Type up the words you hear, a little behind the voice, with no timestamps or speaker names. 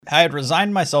I had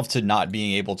resigned myself to not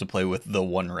being able to play with the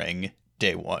One Ring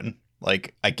day one.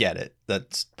 Like, I get it.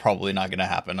 That's probably not going to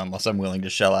happen unless I'm willing to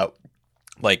shell out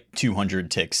like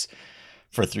 200 ticks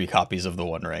for 3 copies of the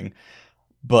One Ring.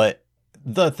 But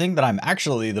the thing that I'm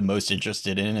actually the most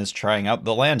interested in is trying out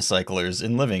the land cyclers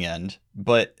in Living End.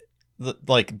 But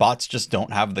like, bots just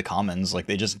don't have the commons. Like,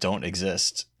 they just don't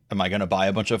exist. Am I going to buy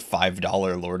a bunch of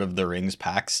 $5 Lord of the Rings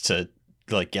packs to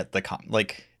like get the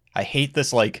like, I hate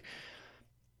this like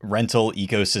rental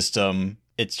ecosystem.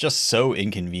 It's just so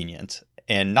inconvenient.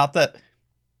 And not that,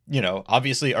 you know,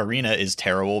 obviously Arena is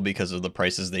terrible because of the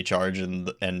prices they charge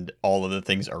and all of the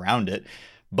things around it.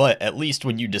 But at least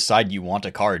when you decide you want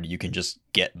a card, you can just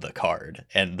get the card.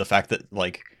 And the fact that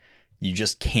like you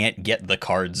just can't get the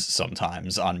cards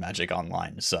sometimes on Magic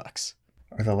Online sucks.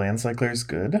 Are the land cyclers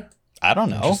good? I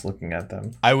don't know. I'm just looking at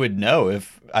them. I would know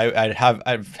if I'd have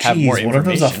more information. One of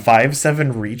them's a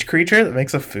 5/7 reach creature that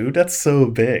makes a food? That's so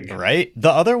big. Right?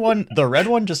 The other one, the red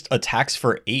one, just attacks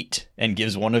for 8 and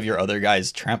gives one of your other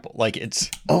guys trample. Like, it's...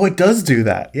 Oh, it does do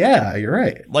that. Yeah, you're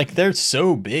right. Like, they're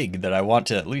so big that I want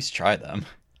to at least try them.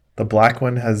 The black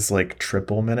one has, like,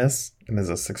 triple menace and is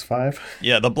a 6/5.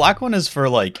 Yeah, the black one is for,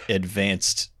 like,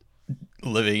 advanced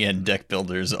Living End deck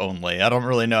builders only. I don't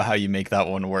really know how you make that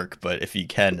one work, but if you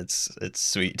can, it's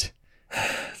sweet.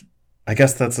 I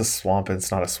guess that's a swamp. It's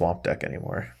not a swamp deck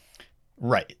anymore.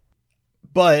 Right.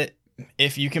 But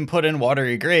if you can put in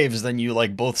Watery Graves, then you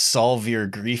like both solve your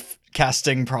grief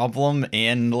casting problem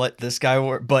and let this guy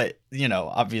work. But, you know,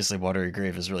 obviously Watery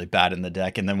Grave is really bad in the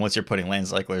deck. And then once you're putting land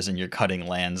cyclers and you're cutting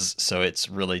lands, so it's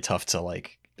really tough to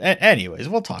like... Anyways,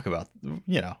 we'll talk about,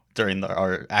 you know, during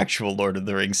our actual Lord of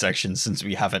the Rings section, since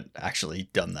we haven't actually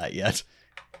done that yet.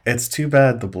 It's too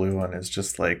bad the blue one is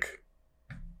just like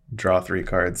draw 3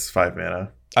 cards, 5 mana.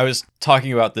 I was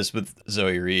talking about this with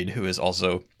Zoe Reed, who is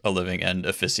also a Living End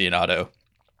aficionado,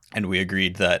 and we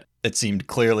agreed that it seemed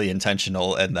clearly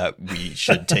intentional and that we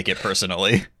should take it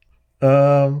personally.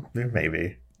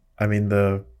 Maybe. I mean,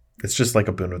 it's just like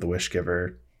a Boon of the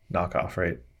Wishgiver knockoff,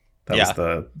 right? That was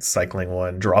the cycling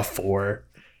one. Draw 4.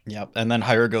 Yep. And then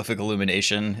Hieroglyphic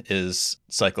Illumination is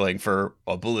cycling for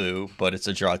a blue, but it's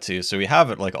a draw 2. So we have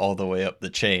it like all the way up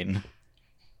the chain.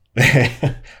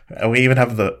 And we even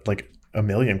have the like a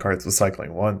million cards with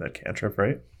cycling 1 that cantrip,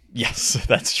 right? Yes,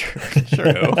 that's true.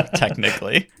 True,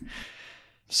 technically.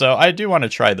 So I do want to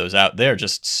try those out. They're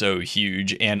just so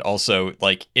huge. And also,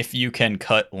 like, if you can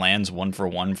cut lands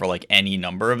 1-for-1 for like any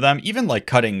number of them, even like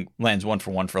cutting lands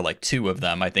 1-for-1 for like 2 of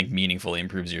them, I think meaningfully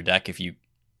improves your deck if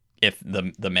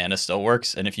the mana still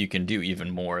works. And if you can do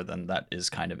even more, then that is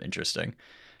kind of interesting.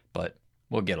 But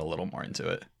we'll get a little more into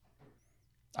it.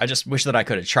 I just wish that I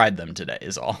could have tried them today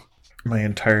is all. My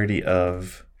entirety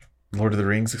of Lord of the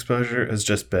Rings exposure has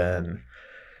just been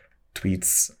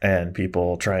tweets and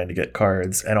people trying to get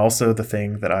cards. And also the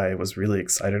thing that I was really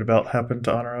excited about happened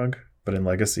to Honorog, but in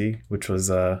Legacy, which was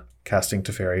casting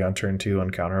Teferi on turn 2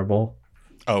 uncounterable.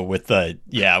 Oh, with the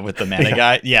mana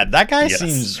guy? Yeah, that guy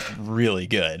seems really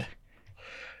good.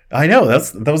 I know,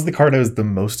 that was the card I was the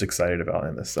most excited about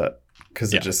in this set,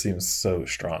 because it just seems so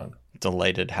strong.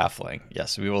 Delighted Halfling.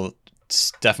 Yes, we will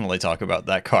definitely talk about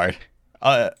that card.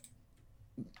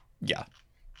 Yeah.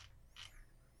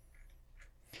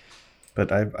 But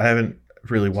I haven't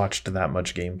really watched that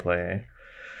much gameplay.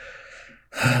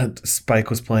 Spike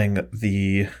was playing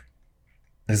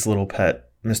his little pet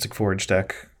Mystic Forge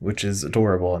deck, which is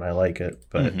adorable and I like it,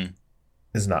 but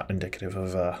is not indicative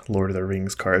of Lord of the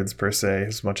Rings cards per se,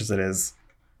 as much as it is.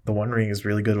 The One Ring is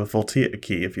really good with Voltea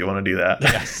Key if you want to do that.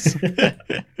 Yes.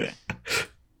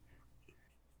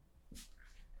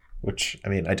 Which, I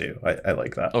mean, I do. I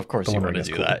like that. Of course you want to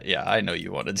do that. Yeah, I know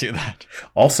you want to do that.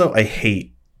 Also, I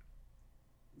hate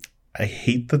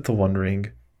that the One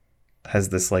Ring has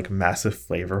this like massive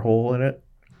flavor hole in it,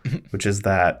 which is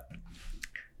that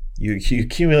you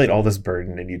accumulate all this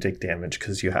burden and you take damage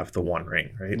because you have the One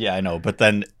Ring, right? Yeah, I know, but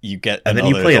then you get and then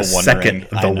you play a second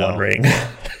the One Ring,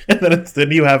 and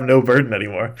then you have no burden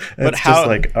anymore. And but it's how? Just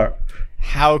like,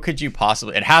 how could you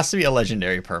possibly? It has to be a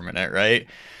legendary permanent, right?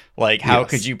 Like, how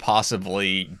could you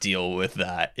possibly deal with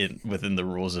that within the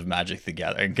rules of Magic the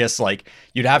Gathering? I guess like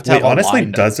you'd have to. Honestly,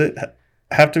 does it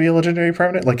have to be a legendary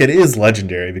permanent? Like, it is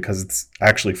legendary because it's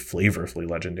actually flavorfully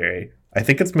legendary. I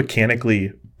think it's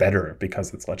mechanically better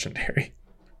because it's legendary.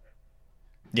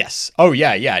 Yes. Oh,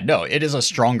 yeah. No, it is a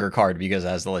stronger card because it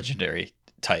has the legendary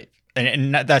type.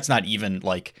 And that's not even,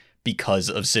 like, because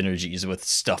of synergies with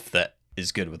stuff that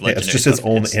is good with legendary. Yeah, it's just its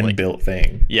own inbuilt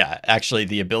thing. Yeah, actually,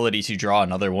 the ability to draw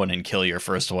another one and kill your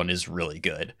first one is really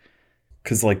good.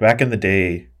 Because, like, back in the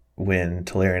day when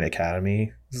Tolarian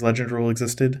Academy's legend rule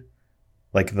existed,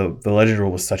 Like the legend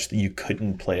rule was such that you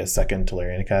couldn't play a second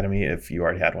Tolarian Academy if you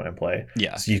already had one in play.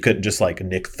 Yeah. So you couldn't just like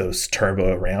nick those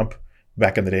turbo ramp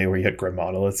back in the day where you had grim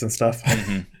monoliths and stuff.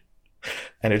 Mm-hmm.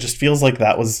 And it just feels like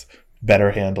that was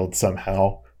better handled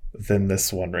somehow than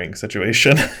this One Ring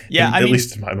situation. Yeah, at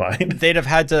least in my mind. They'd have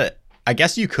had to. I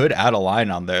guess you could add a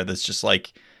line on there that's just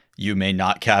like, you may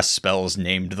not cast spells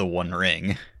named the One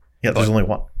Ring. Yeah, there's only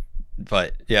one.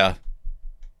 But yeah.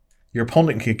 Your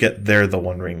opponent could get the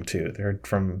One Ring too. They're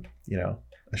from,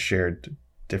 a shared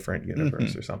different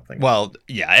universe or something. Well,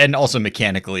 yeah, and also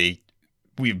mechanically,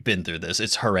 we've been through this.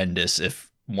 It's horrendous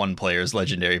if one player's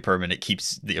legendary permanent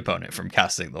keeps the opponent from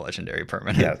casting the legendary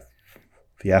permanent. Yeah.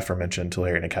 The aforementioned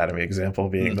Tolarian Academy example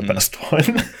being the best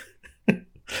one.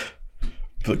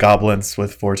 The goblins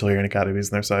with 4 Tolarian Academies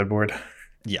in their sideboard.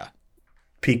 Yeah.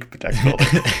 Peak deck building.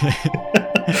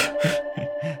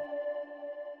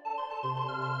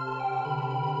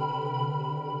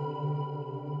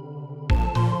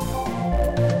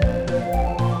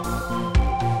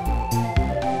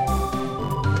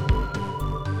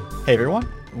 Hey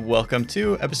everyone, welcome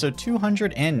to episode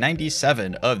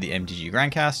 297 of the MTG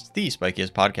Grindcast, the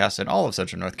spikiest podcast in all of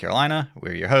Central North Carolina.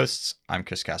 We're your hosts. I'm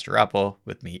Chris Castor-Rappel.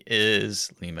 With me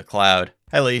is Lee McLeod.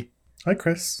 Hi Lee. Hi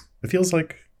Chris. It feels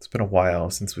like it's been a while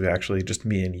since we actually, just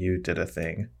me and you, did a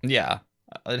thing. Yeah,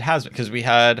 it has been, because we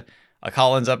had a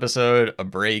Collins episode, a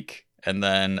break, and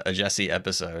then a Jesse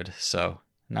episode. So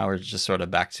now we're just sort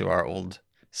of back to our old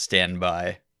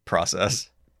standby process.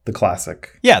 The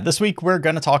classic. Yeah, this week we're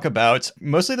going to talk about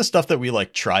mostly the stuff that we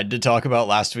tried to talk about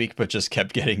last week, but just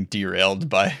kept getting derailed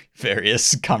by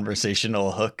various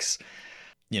conversational hooks.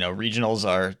 Regionals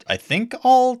are, I think,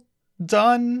 all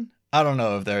done. I don't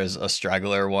know if there's a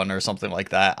straggler one or something like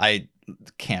that. I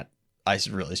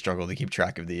really struggle to keep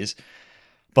track of these,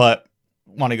 but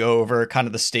want to go over kind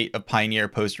of the state of Pioneer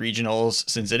post regionals,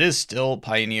 since it is still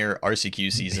Pioneer RCQ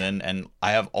season and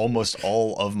I have almost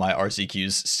all of my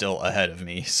RCQs still ahead of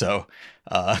me. So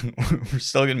we're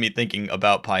still going to be thinking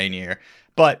about Pioneer,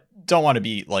 but don't want to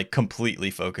be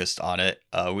completely focused on it.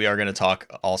 We are going to talk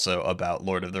also about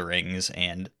Lord of the Rings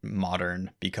and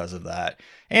Modern because of that.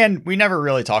 And we never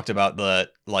really talked about the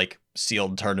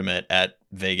sealed tournament at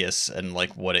Vegas and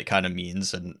what it kind of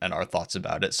means and our thoughts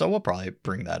about it. So we'll probably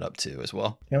bring that up too as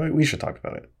well. Yeah, we should talk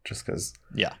about it just because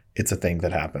yeah, it's a thing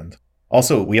that happened.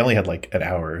 Also, we only had an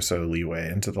hour or so leeway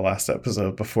into the last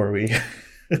episode before we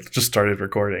just started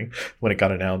recording when it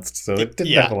got announced. So it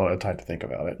didn't have a lot of time to think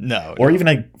about it. No. Or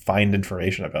even find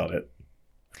information about it.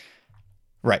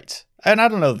 Right. And I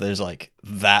don't know if there's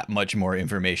that much more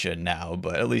information now,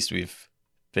 but at least we've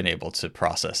been able to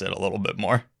process it a little bit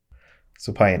more.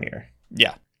 So Pioneer.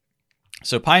 Yeah.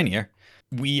 So Pioneer,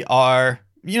 we are,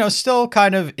 still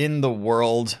kind of in the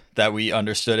world that we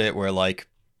understood it, where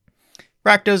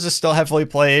Rakdos is still heavily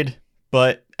played,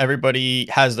 but everybody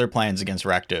has their plans against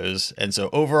Rakdos. And so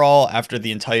overall, after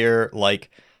the entire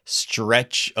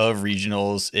stretch of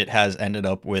regionals, it has ended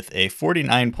up with a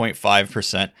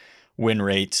 49.5% win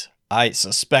rate. I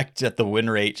suspect that the win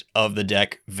rate of the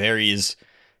deck varies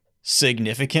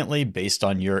significantly based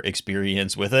on your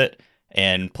experience with it.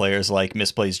 And players like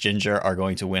Misplaced Ginger are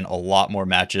going to win a lot more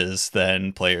matches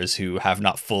than players who have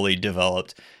not fully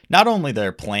developed not only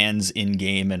their plans in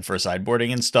game and for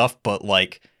sideboarding and stuff, but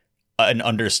an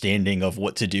understanding of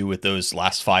what to do with those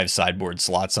last 5 sideboard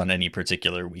slots on any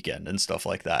particular weekend and stuff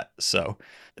like that. So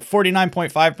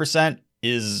 49.5%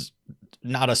 is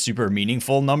not a super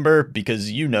meaningful number because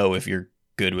if you're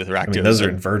good with Rakdos. Those are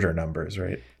inverter numbers,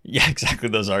 right? Yeah, exactly.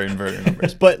 Those are inverter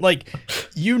numbers. But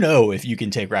if you can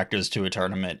take Rakdos to a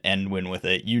tournament and win with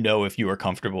it, if you are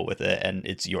comfortable with it and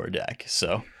it's your deck.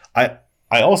 So I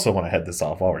also want to head this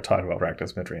off while we're talking about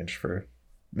Rakdos midrange for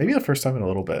maybe the first time in a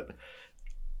little bit.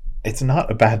 It's not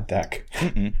a bad deck.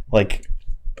 Mm-mm.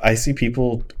 I see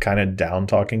people kind of down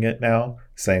talking it now,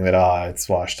 saying that it's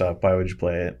washed up. Why would you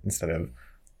play it instead of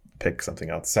pick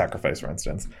something else, Sacrifice, for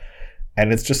instance?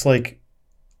 And it's just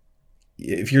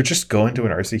if you're just going to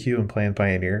an RCQ and playing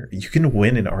Pioneer, you can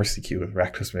win an RCQ with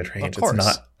Rakdos midrange. It's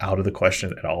not out of the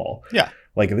question at all. Yeah.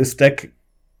 This deck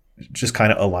just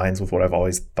kind of aligns with what I've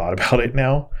always thought about it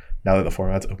now that the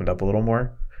format's opened up a little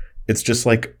more. It's just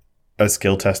a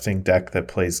skill testing deck that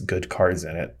plays good cards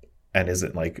in it and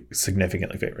isn't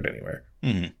significantly favored anywhere.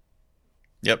 Mm-hmm.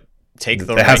 Yep. Take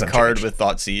the right card with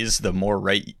Thoughtseize. The more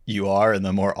right you are and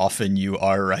the more often you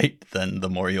are right, then the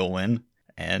more you'll win.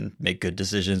 And make good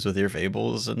decisions with your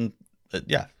fables and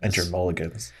and your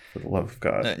mulligans, for the love of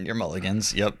God. And your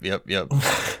mulligans. Yep.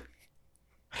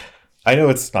 I know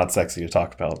it's not sexy to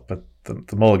talk about, but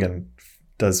the mulligan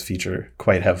does feature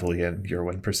quite heavily in your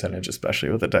win percentage, especially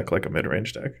with a deck like a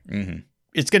mid-range deck. Mm-hmm.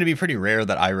 it's going to be pretty rare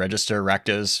that I register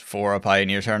Rakdos for a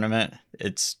Pioneer tournament.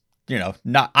 It's,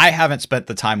 not, I haven't spent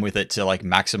the time with it to like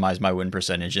maximize my win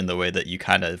percentage in the way that you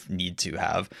kind of need to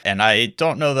have. And I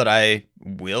don't know that I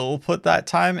will put that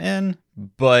time in,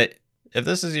 but if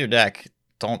this is your deck,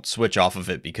 don't switch off of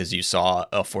it because you saw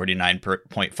a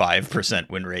 49.5%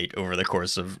 win rate over the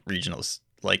course of regionals.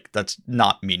 Like, that's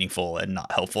not meaningful and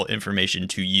not helpful information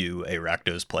to you, a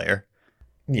Rakdos player.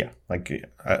 Yeah, like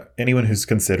anyone who's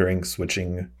considering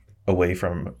switching away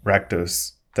from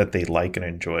Rakdos that they like and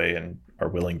enjoy and are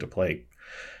willing to play,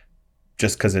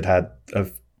 just because it had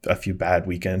a few bad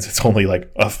weekends, it's only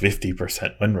like a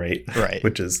 50% win rate, right?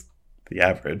 Which is the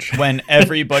average. When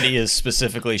everybody is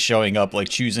specifically showing up, like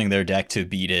choosing their deck to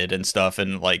beat it and stuff,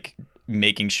 and like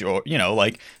making sure,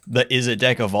 like the Izzet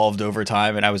deck evolved over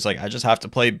time, and I was like, I just have to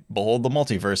play Behold the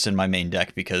Multiverse in my main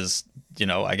deck because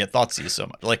I get Thoughtseize so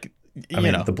much. Like,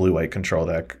 the blue-white control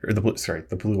deck, or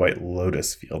the blue-white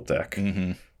Lotus Field deck,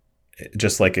 it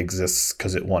just like exists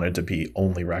because it wanted to be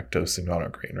only Rakdos and Mono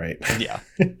Green, right? Yeah.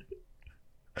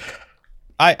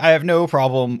 I have no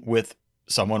problem with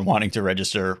someone wanting to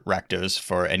register Rakdos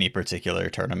for any particular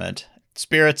tournament.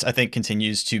 Spirits, I think,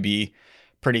 continues to be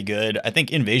pretty good. I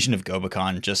think Invasion of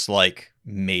Gobakon just like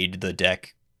made the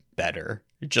deck better.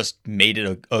 It just made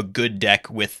it a good deck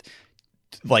with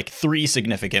like 3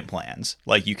 significant plans.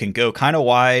 Like, you can go kind of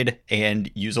wide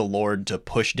and use a Lord to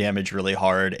push damage really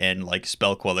hard and like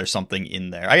Spell Queller something in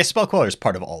there. I guess Spell Queller is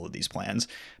part of all of these plans,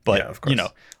 but yeah, of course.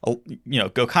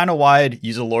 Go kind of wide,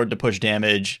 use a Lord to push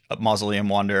damage, a Mausoleum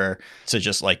Wanderer to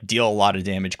just like deal a lot of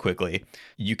damage quickly.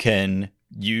 You can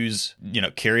use,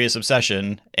 Curious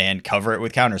Obsession and cover it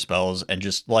with counter spells and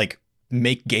just like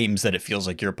make games that it feels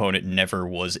like your opponent never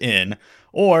was in.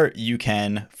 Or you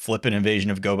can flip an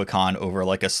Invasion of Gobakon over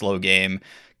like a slow game,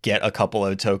 get a couple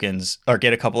of tokens or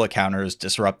get a couple of counters,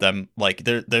 disrupt them. Like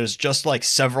there's just like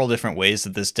several different ways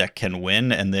that this deck can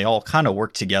win, and they all kind of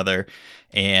work together.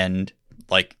 And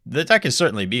like the deck is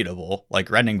certainly beatable.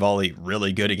 Like Rending Volley,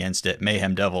 really good against it.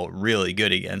 Mayhem Devil, really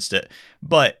good against it.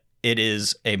 But it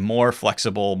is a more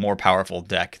flexible, more powerful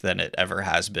deck than it ever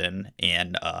has been.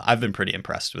 And I've been pretty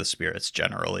impressed with Spirits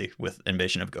generally with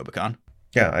Invasion of Gobakon.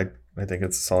 Yeah, I think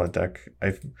it's a solid deck.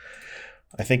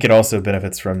 I think it also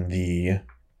benefits from the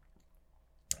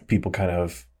people kind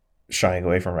of shying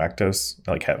away from Rakdos,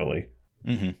 like heavily.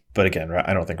 Mm-hmm. But again,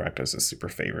 I don't think Rakdos is super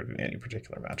favored in any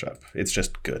particular matchup. It's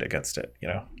just good against it,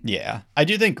 Yeah, I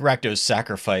do think Rakdos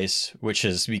Sacrifice, which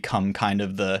has become kind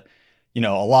of the... a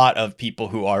lot of people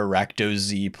who are Rakdos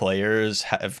Z players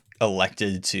have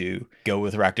elected to go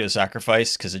with Rakdos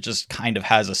Sacrifice because it just kind of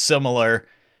has a similar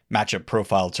matchup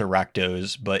profile to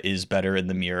Rakdos, but is better in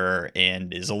the mirror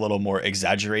and is a little more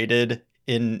exaggerated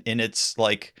in its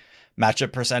like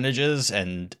matchup percentages.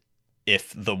 And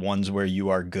if the ones where you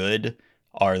are good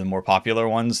are the more popular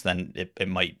ones, then it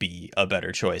might be a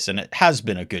better choice. And it has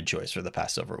been a good choice for the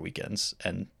past several weekends.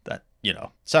 And that,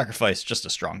 Sacrifice, just a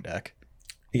strong deck.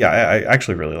 Yeah, I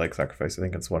actually really like Sacrifice. I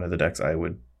think it's one of the decks I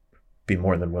would be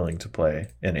more than willing to play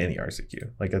in any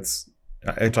RCQ. Like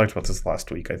I talked about this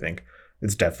last week, I think.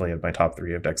 It's definitely in my top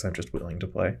 3 of decks I'm just willing to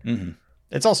play. Mm-hmm.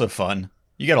 It's also fun.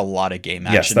 You get a lot of game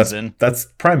actions in. That's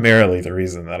primarily the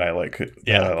reason that I like it.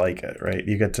 Yeah. I like it, right?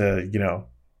 You get to,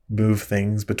 move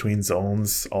things between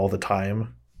zones all the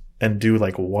time and do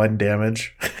like 1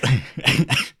 damage.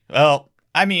 Well,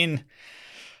 I mean...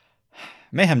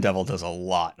 Mayhem Devil does a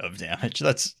lot of damage.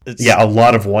 A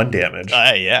lot of 1 damage.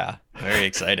 Yeah, very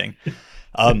exciting.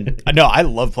 No, I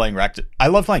love playing I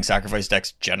love playing Sacrifice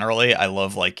decks generally. I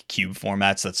love like cube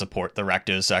formats that support the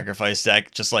Rakdos Sacrifice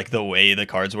deck, just like the way the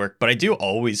cards work. But I do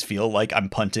always feel like I'm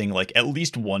punting like at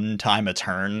least 1 time a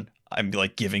turn. I'm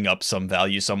like giving up some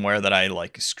value somewhere that I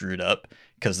like screwed up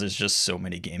because there's just so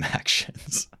many game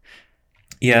actions.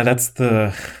 Yeah, that's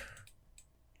the...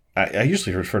 I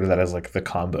usually refer to that as like the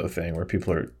combo thing where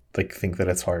people are like think that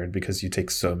it's hard because you take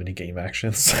so many game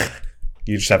actions.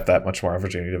 You just have that much more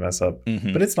opportunity to mess up.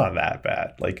 Mm-hmm. But it's not that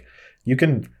bad. Like you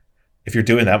can, if you're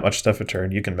doing that much stuff a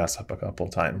turn, you can mess up a couple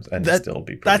of times and still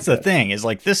be pretty That's good. the thing is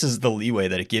like, this is the leeway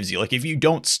that it gives you. Like if you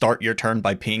don't start your turn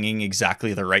by pinging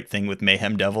exactly the right thing with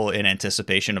Mayhem Devil in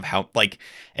anticipation of how, like,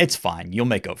 it's fine. You'll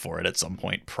make up for it at some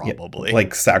point, probably. Yeah,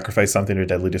 like sacrifice something to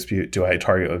Deadly Dispute. Do I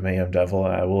target with Mayhem Devil?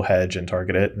 I will hedge and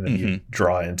target it. And then you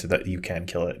draw into that. You can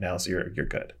kill it now. So you're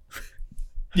good.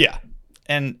 Yeah.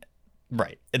 And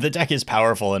right. The deck is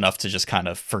powerful enough to just kind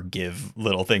of forgive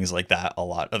little things like that a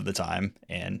lot of the time.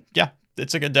 And yeah,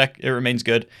 it's a good deck. It remains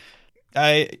good.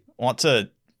 I want to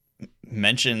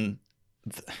mention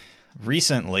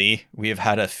recently we have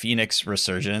had a Phoenix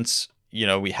resurgence.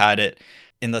 We had it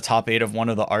in the top 8 of one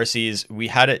of the RCs. We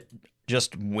had it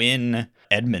just win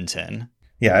Edmonton.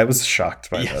 Yeah, I was shocked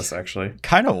by this, actually.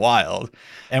 Kind of wild.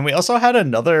 And we also had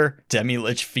another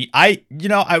Demi-Lich I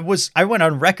went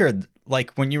on record,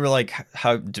 like, when you were like,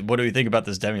 what do we think about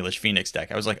this Demi-Lich Phoenix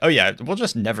deck? I was like, oh yeah, we'll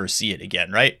just never see it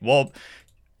again, right? Well,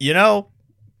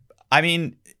 I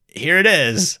mean, here it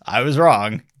is. I was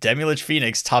wrong. Demi-Lich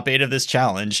Phoenix, top 8 of this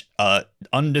challenge,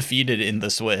 undefeated in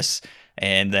the Swiss,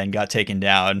 and then got taken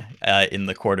down in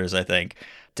the quarters, I think.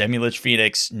 Demi-Lich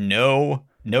Phoenix, no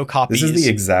copies. This is the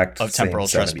exact of Temporal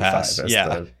Trespass. As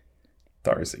the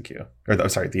RCQ. The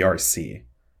RC.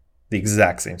 The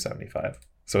exact same 75.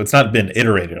 So it's not been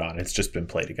iterated on, it's just been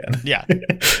played again. Yeah.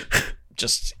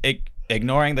 Just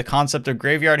ignoring the concept of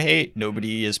graveyard hate,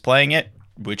 nobody is playing it,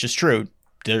 which is true.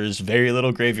 There's very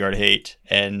little graveyard hate,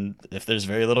 and if there's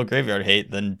very little graveyard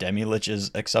hate, then Demi-Lich is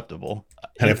acceptable.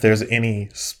 And if there's any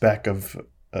speck of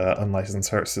unlicensed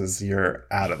hearses, you're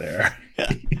out of there.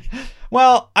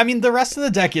 Well, I mean, the rest of the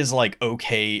deck is like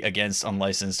okay against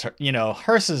unlicensed.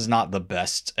 Hearse is not the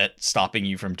best at stopping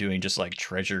you from doing just like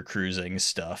treasure cruising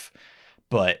stuff.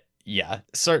 But yeah,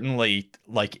 certainly,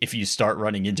 like, if you start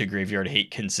running into graveyard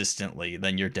hate consistently,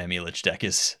 then your Demi-Lich deck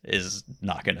is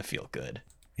not going to feel good.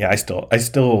 Yeah, I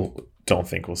still don't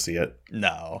think we'll see it.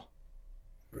 No.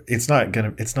 It's not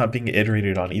being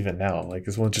iterated on even now. Like,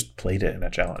 this one just played it in a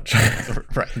challenge.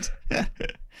 Right.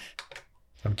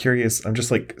 I'm curious. I'm just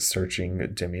like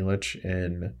searching Demi-Lich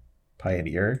in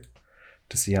Pioneer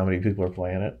to see how many people are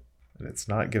playing it. And it's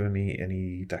not giving me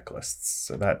any deck lists.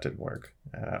 So that didn't work.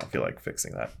 And I don't feel like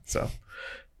fixing that. So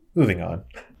moving on.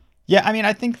 Yeah, I mean,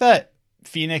 I think that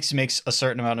Phoenix makes a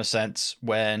certain amount of sense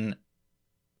when,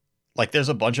 like, there's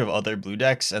a bunch of other blue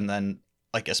decks, and then,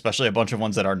 like, especially a bunch of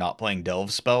ones that are not playing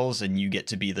Delve spells, and you get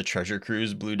to be the Treasure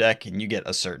Cruise blue deck, and you get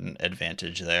a certain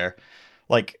advantage there.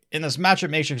 Like, in this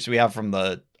matchup matrix we have from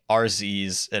the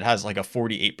RZs, it has like a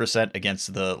 48%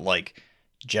 against the, like,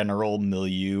 general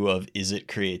milieu of Is It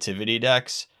creativity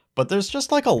decks, but there's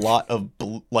just like a lot of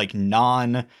like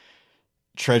non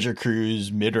Treasure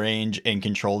Cruise mid-range and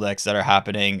control decks that are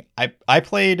happening. I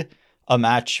played a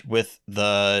match with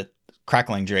the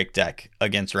Crackling Drake deck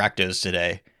against Rakdos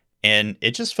today, and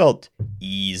it just felt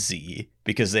easy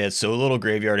because they had so little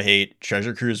graveyard hate.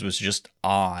 Treasure Cruise was just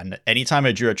on. Anytime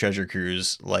I drew a Treasure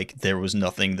Cruise, like, there was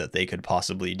nothing that they could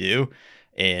possibly do.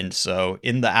 And so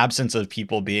in the absence of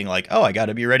people being like, oh, I got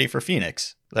to be ready for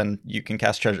Phoenix, then you can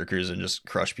cast Treasure Cruise and just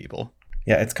crush people.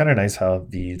 Yeah, it's kind of nice how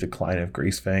the decline of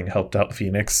Greasefang helped out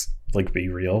Phoenix, like, be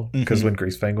real. Because when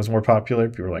Greasefang was more popular,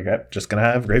 people were like, just going to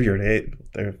have graveyard hate.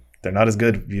 They're not as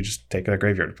good if you just take their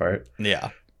graveyard apart. Yeah.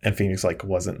 And Phoenix, like,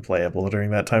 wasn't playable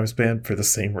during that time span for the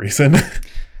same reason.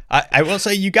 I will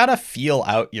say you got to feel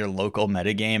out your local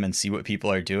metagame and see what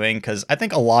people are doing, because I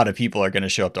think a lot of people are going to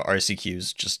show up to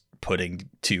RCQs just putting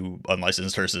 2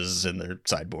 unlicensed hearses in their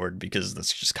sideboard, because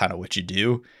that's just kind of what you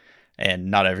do. And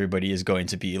not everybody is going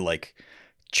to be, like,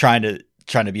 trying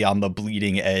to be on the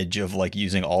bleeding edge of, like,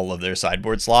 using all of their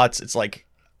sideboard slots. It's like,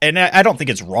 and I don't think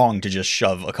it's wrong to just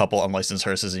shove a couple unlicensed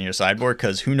hearses in your sideboard,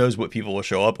 because who knows what people will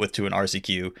show up with to an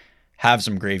RCQ, have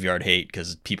some graveyard hate,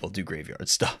 because people do graveyard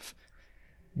stuff.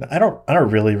 I don't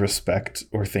really respect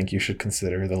or think you should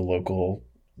consider the local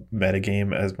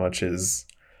metagame as much as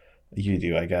you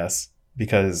do, I guess,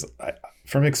 because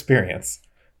from experience,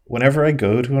 whenever I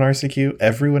go to an RCQ,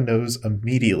 everyone knows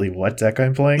immediately what deck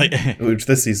I'm playing, which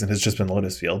this season has just been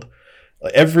Lotus Field.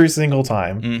 Every single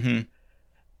time. Mm-hmm.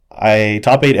 I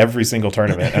top 8 every single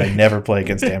tournament, and I never play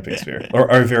against Damping Sphere,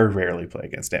 or I very rarely play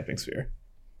against Damping Sphere.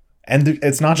 And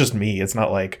it's not just me. It's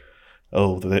not like,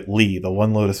 oh, Lee, the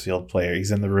one Lotus Field player, he's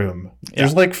in the room.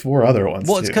 There's like 4 other ones.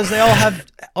 Well, it's because they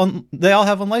all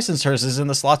have unlicensed hearses in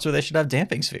the slots where they should have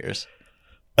Damping Spheres.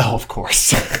 Oh, of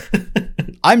course.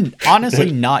 I'm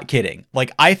honestly not kidding.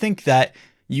 Like, I think that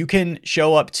you can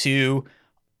show up to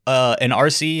an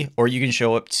RC, or you can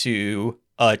show up to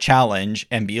a challenge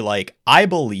and be like, I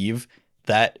believe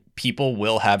that people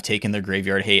will have taken their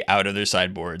graveyard hate out of their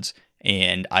sideboards,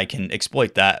 and I can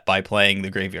exploit that by playing the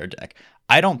graveyard deck.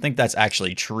 I don't think that's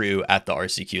actually true at the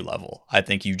RCQ level. I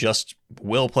think you just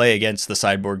will play against the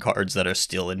sideboard cards that are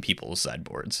still in people's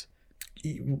sideboards.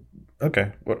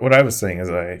 Okay. What I was saying is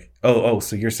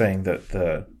so you're saying that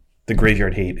the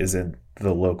graveyard hate is in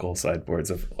the local sideboards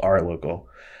of our local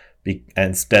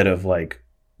instead of, like,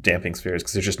 Damping Spheres,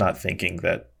 because they're just not thinking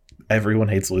that everyone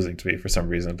hates losing to me for some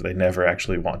reason, but they never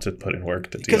actually want to put in work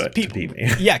to do it to beat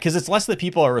me. Yeah, because it's less that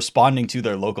people are responding to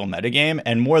their local metagame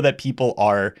and more that people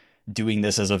are doing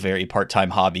this as a very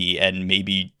part-time hobby and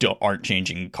maybe aren't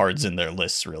changing cards in their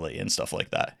lists really and stuff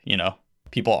like that. You know,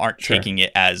 people aren't taking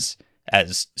it as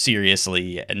as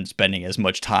seriously and spending as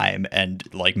much time and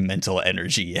like mental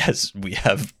energy as we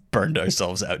have burned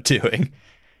ourselves out doing.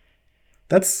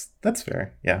 That's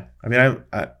fair. Yeah. I mean,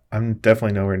 I'm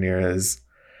definitely nowhere near as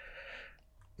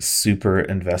super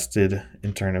invested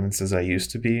in tournaments as I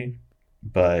used to be,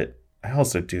 but I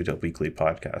also do the weekly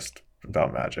podcast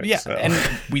about Magic. Yeah, so. and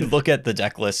we look at the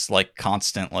deck lists like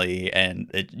constantly,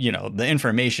 and it, the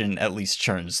information at least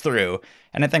churns through.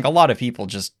 And I think a lot of people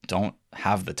just don't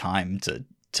have the time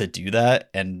to do that,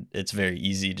 and it's very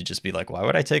easy to just be like, why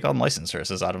would I take on License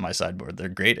Hearses out of my sideboard? They're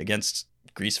great against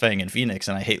Greasefang and Phoenix,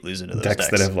 and I hate losing to those decks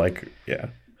that have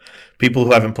people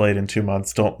who haven't played in 2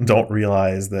 months don't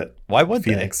realize that why would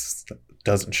Phoenix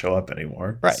doesn't show up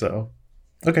anymore. Right. So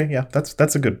okay, yeah,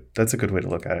 that's a good way to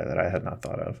look at it that I had not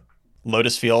thought of.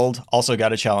 Lotus Field also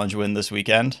got a challenge win this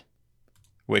weekend,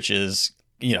 which is,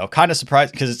 kind of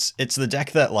surprising because it's the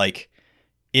deck that, like,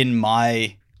 in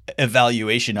my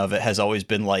evaluation of it has always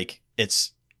been like,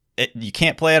 you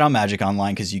can't play it on Magic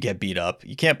Online because you get beat up.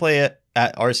 You can't play it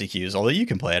at RCQs, although you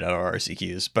can play it at our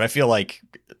RCQs. But I feel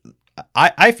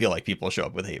like people show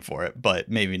up with hate for it, but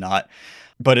maybe not.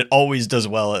 But it always does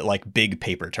well at like big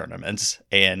paper tournaments,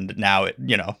 and now it,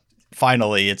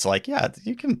 finally it's like, yeah,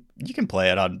 you can play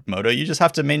it on Moto. You just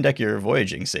have to main deck your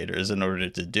Voyaging Satyrs in order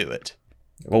to do it.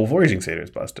 Well, Voyaging Satyrs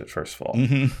busted, first of all.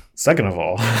 Mm-hmm. Second of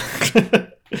all,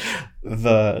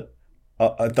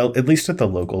 at least at the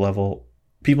local level,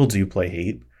 people do play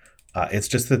hate. It's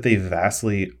just that they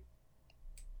vastly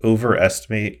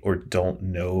overestimate or don't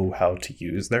know how to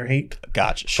use their hate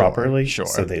properly, sure.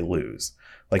 So they lose.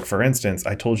 Like, for instance,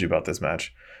 I told you about this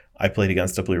match. I played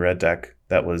against a blue-red deck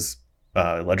that was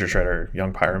Ledger Shredder,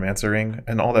 Young Pyromancer Ring,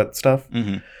 and all that stuff.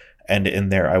 Mm-hmm. And in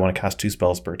there, I want to cast 2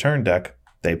 spells per turn deck.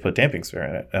 They put Damping Sphere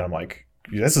in it. And I'm like,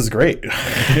 this is great.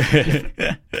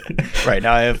 Right,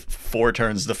 now I have 4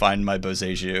 turns to find my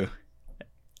Boseiju.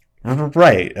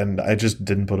 Right, and I just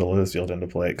didn't put a Lotus Field into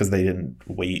play because they didn't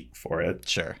wait for it.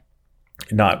 Sure.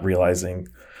 Not realizing,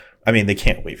 I mean, they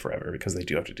can't wait forever because they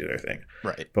do have to do their thing.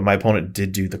 Right. But my opponent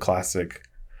did do the classic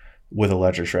with a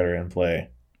Ledger Shredder in play.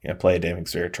 Yeah, play a Damping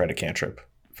Sphere, try to cantrip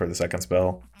for the second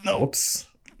spell. No. Whoops.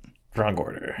 Wrong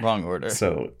order.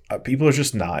 So people are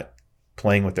just not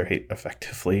playing with their hate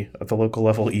effectively at the local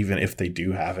level, even if they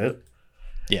do have it.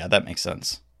 Yeah, that makes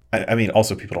sense. I mean,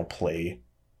 also people don't play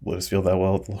Lotus Field that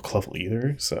well at the local level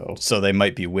either. So they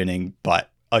might be winning,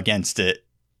 but against it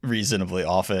reasonably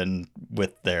often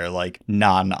with their like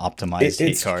non-optimized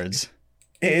hate cards.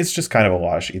 It's just kind of a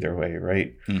wash either way,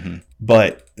 right? Mm-hmm.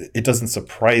 But it doesn't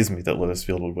surprise me that Lotus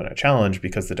Field would win a challenge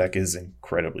because the deck is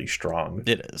incredibly strong.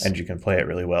 It is. And you can play it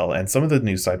really well. And some of the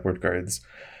new sideboard cards,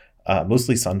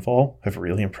 mostly Sunfall, have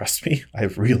really impressed me. I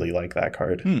really like that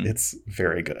card. It's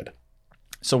very good.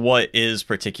 So what is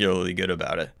particularly good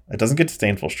about it? It doesn't get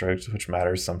Disdainful Strokes, which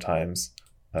matters sometimes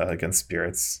against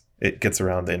spirits. It gets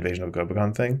around the Invasion of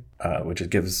Gobagon thing, which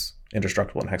it gives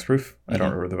Indestructible and Hexproof. I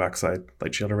don't remember the backside,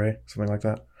 Light Shield Array, something like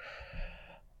that.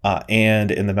 And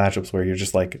in the matchups where you're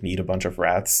just like need a bunch of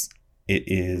rats, it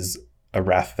is a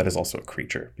Wrath that is also a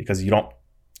creature because you don't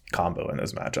combo in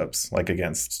those matchups like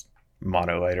against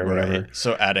Mono White or whatever. Right.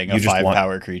 So adding a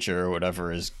 5-power creature or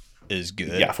whatever is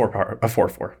good. Yeah, 4-power, a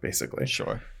 4/4 basically.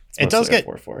 Sure. It does get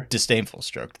 4/4. Disdainful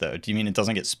Stroked though. Do you mean it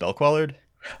doesn't get Spell Quellered?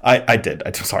 I did.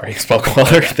 Sorry, Spell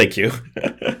Queller. Thank you.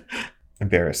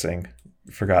 Embarrassing.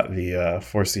 Forgot the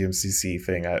 4CMCC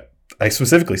thing. I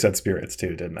specifically said spirits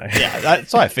too, didn't I? Yeah,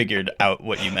 that's why I figured out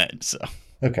what you meant. So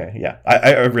okay, yeah,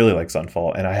 I really like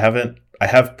Sunfall, and I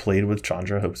have played with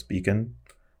Chandra Hope's Beacon,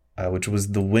 which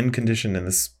was the win condition in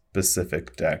this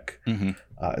specific deck. Mm-hmm.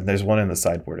 And there's one in the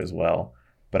sideboard as well,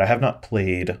 but I have not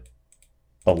played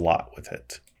a lot with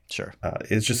it. Sure.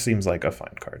 It just seems like a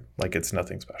fine card. Like it's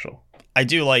nothing special. I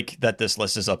do like that this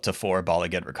list is up to 4 Bala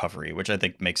Get Recovery, which I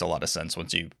think makes a lot of sense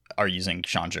once you are using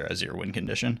Chandra as your win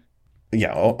condition.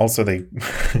 Yeah, also they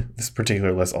this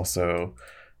particular list also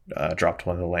dropped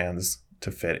one of the lands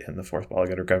to fit in the 4th Bala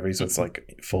Get Recovery, so it's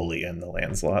like fully in the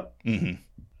land slot. Mm-hmm.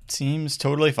 Seems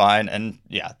totally fine. And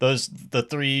yeah, the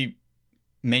 3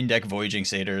 main deck Voyaging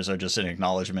Satyrs are just an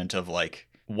acknowledgement of like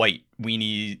white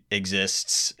weenie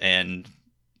exists and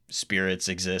spirits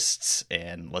exists,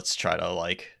 and let's try to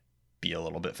like be a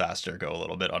little bit faster, go a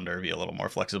little bit under, be a little more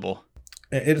flexible.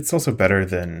 It's also better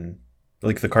than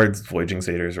like the cards Voyaging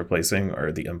Satyrs replacing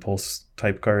are the impulse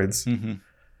type cards. Mm-hmm.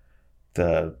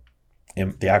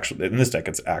 The actual in this deck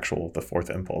it's actual the 4th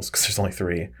impulse because there's only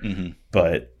 3. Mm-hmm.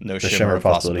 But no the shimmer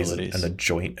possibilities and the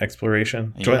joint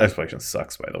exploration. Yeah. Joint exploration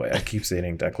sucks, by the way. I keep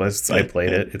saying deck lists. I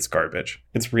played it. It's garbage.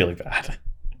 It's really bad.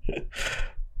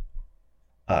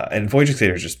 And Voyaging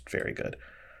Satyr is just very good.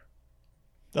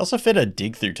 They also fit a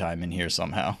dig through time in here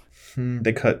somehow.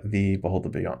 They cut the Behold the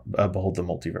Beyond, Behold the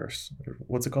Multiverse.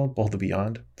 What's it called? Behold the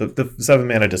Beyond. The 7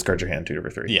 mana discard your hand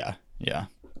 2/3. Yeah.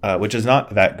 Which is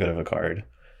not that good of a card.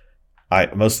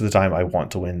 Most of the time I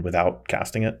want to win without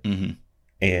casting it,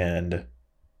 and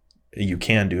you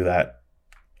can do that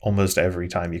almost every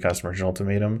time you cast Merchant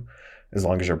Ultimatum, as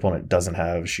long as your opponent doesn't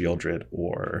have Shieldred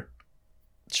or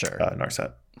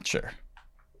Narset. Sure.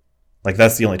 Like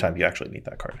that's the only time you actually need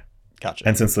that card. Gotcha.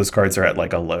 And since those cards are at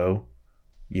like a low,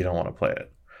 you don't want to play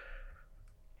it.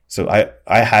 So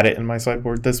I had it in my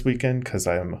sideboard this weekend because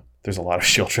there's a lot of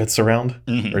Shieldreds around,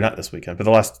 or not this weekend, but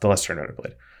the last tournament I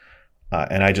played,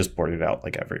 and I just boarded it out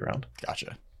like every round.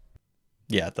 Gotcha.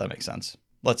 Yeah, that makes sense.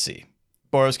 Let's see.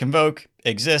 Boros Convoke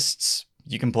exists.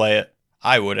 You can play it.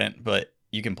 I wouldn't, but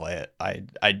you can play it.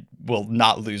 I will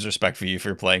not lose respect for you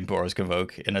for playing Boros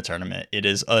Convoke in a tournament. It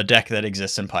is a deck that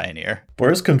exists in Pioneer.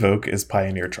 Boros Convoke is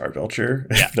Pioneer Charbelcher.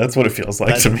 Yeah. That's what it feels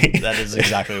like to me. That is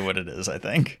exactly what it is, I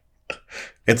think.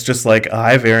 It's just like a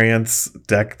high variance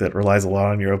deck that relies a lot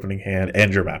on your opening hand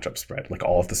and your matchup spread, like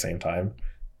all at the same time.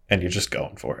 And you're just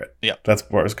going for it. Yep. That's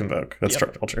Boros Convoke. That's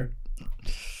Charbelcher.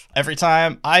 Every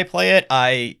time I play it,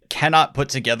 I cannot put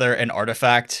together an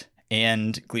artifact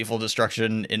and Gleeful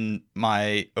Destruction in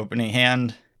my opening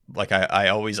hand. Like I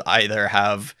always either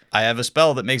have a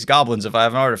spell that makes goblins if I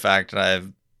have an artifact, and I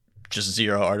have just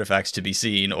 0 artifacts to be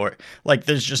seen, or like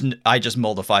I just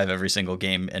mull to 5 every single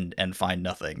game and find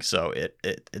nothing. So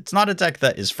it's not a deck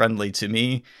that is friendly to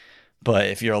me, but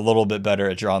if you're a little bit better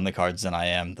at drawing the cards than I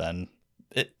am, then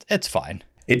it's fine.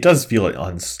 It does feel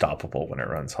unstoppable when it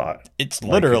runs hot. It's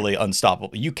literally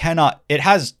unstoppable. You cannot. It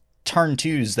has turn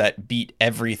 2s that beat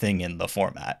everything in the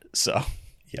format. So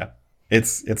yeah,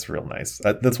 it's real nice.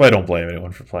 That's why I don't blame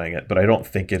anyone for playing it, but I don't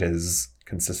think it is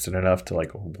consistent enough to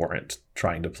like warrant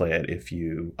trying to play it if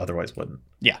you otherwise wouldn't.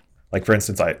 Yeah. Like for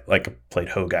instance, I played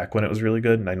Hogak when it was really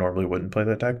good, and I normally wouldn't play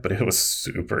that deck, but it was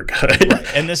super good.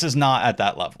 Right. And this is not at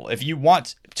that level. If you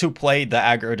want to play the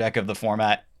aggro deck of the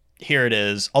format, here it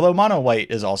is. Although mono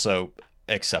white is also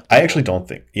acceptable. I actually don't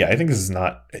think. Yeah, I think this is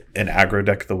not an aggro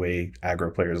deck the way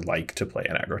aggro players like to play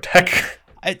an aggro deck.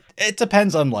 It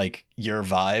depends on like your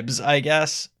vibes, I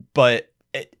guess, but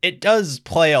it does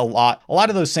play a lot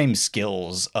of those same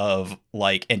skills of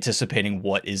like anticipating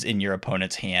what is in your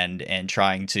opponent's hand and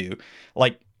trying to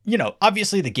like, you know,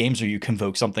 obviously the games where you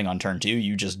convoke something on turn 2,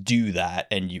 you just do that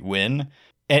and you win.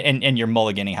 And your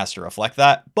mulliganing has to reflect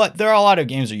that. But there are a lot of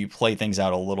games where you play things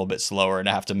out a little bit slower and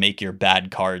have to make your bad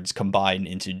cards combine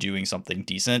into doing something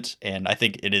decent. And I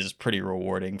think it is pretty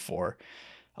rewarding for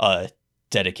a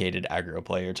dedicated aggro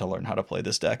player to learn how to play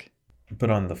this deck.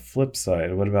 But on the flip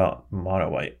side, what about mono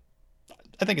white?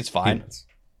 I think it's fine.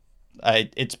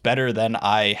 It's better than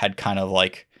I had kind of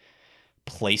like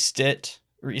placed it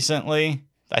recently.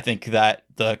 I think that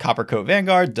the Copper Coat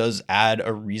Vanguard does add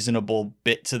a reasonable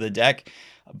bit to the deck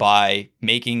by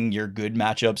making your good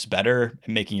matchups better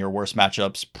and making your worst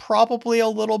matchups probably a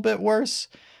little bit worse.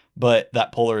 But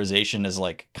that polarization is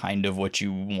like kind of what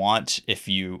you want if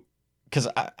you, because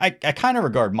I kind of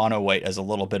regard mono white as a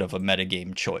little bit of a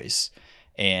metagame choice.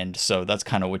 And so that's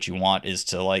kind of what you want is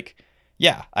to like,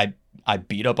 yeah, I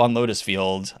beat up on Lotus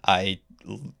Field. I'm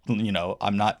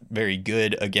not very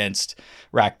good against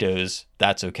Rakdos.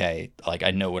 That's okay. Like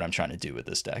I know what I'm trying to do with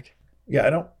this deck. Yeah, I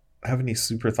don't have any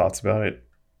super thoughts about it.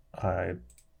 I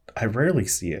rarely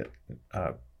see it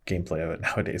gameplay of it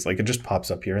nowadays. Like it just pops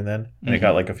up here and then, and it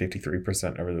got like a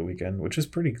 53% over the weekend, which is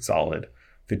pretty solid.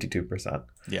 52%.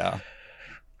 Yeah.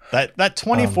 That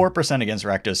 24% against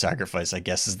Rakdos Sacrifice, I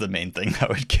guess, is the main thing that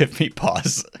would give me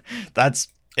pause. That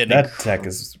deck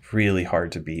is really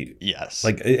hard to beat. Yes.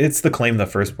 Like it's the Claim the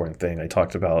Firstborn thing I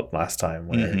talked about last time,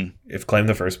 where if Claim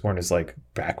the Firstborn is like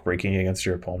backbreaking against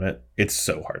your opponent, it's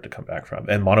so hard to come back from.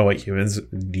 And mono white humans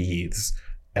needs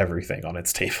everything on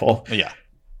its table. Yeah.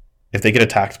 If they get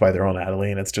attacked by their own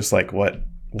Adeline, it's just like what's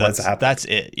happening? That's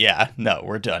it. Yeah. No,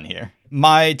 we're done here.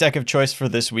 My deck of choice for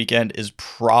this weekend is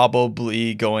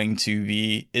probably going to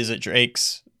be Izzet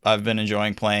Drakes. I've been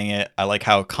enjoying playing it. I like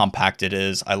how compact it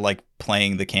is. I like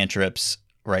playing the cantrips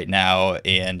right now,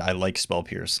 and I like Spell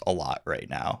Pierce a lot right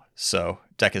now. So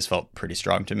deck has felt pretty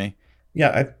strong to me.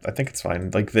 Yeah, I think it's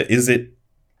fine. Like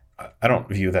I don't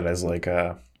view that as like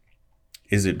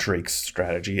Izzet Drake's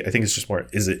strategy. I think it's just more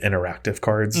Izzet interactive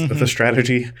cards with a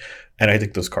strategy. And I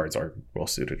think those cards are well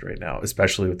suited right now,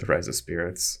 especially with the Rise of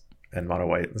Spirits and mono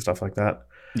white and stuff like that.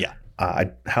 Yeah.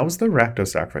 How's the Rakdos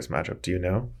Sacrifice matchup? Do you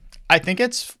know? I think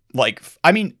it's like,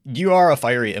 I mean, you are a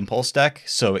Fiery Impulse deck,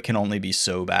 so it can only be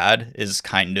so bad is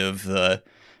kind of the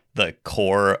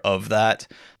core of that.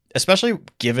 especially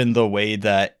given the way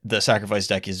that the sacrifice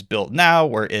deck is built now,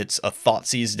 where it's a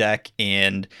Thoughtseize deck,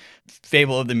 and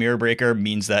Fable of the Mirror Breaker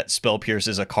means that Spell Pierce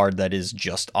is a card that is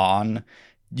just on.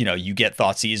 You get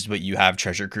Thoughtseized, but you have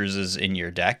Treasure Cruises in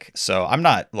your deck. So I'm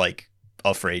not like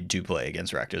afraid to play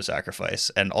against Rakdos Sacrifice.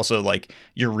 And also, like,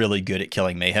 you're really good at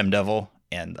killing Mayhem Devil,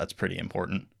 and that's pretty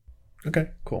important. Okay,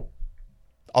 cool.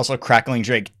 Also, Crackling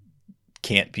Drake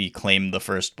can't be claimed the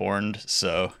firstborn,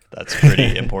 so that's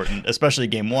pretty important, especially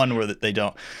game one, where they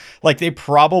don't, like, they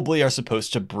probably are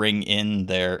supposed to bring in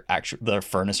their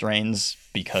Furnace Rains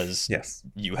because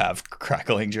you have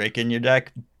Crackling Drake in your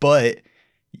deck, but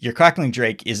your Crackling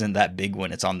Drake isn't that big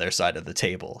when it's on their side of the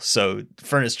table. So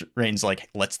Furnace Rains like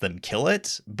lets them kill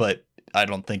it, but I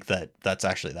don't think that that's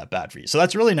actually that bad for you. So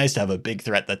that's really nice to have a big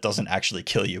threat that doesn't actually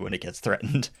kill you when it gets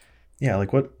threatened. Yeah,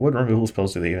 like what removal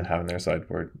spells do they even have in their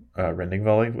sideboard? Rending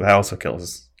Volley? That also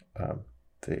kills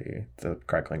the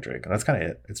Crackling Drake. And that's kind of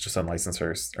it. It's just Unlicensed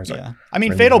Hearse. Yeah. I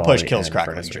mean, Fatal Push kills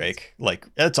Crackling Drake. Like,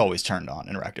 it's always turned on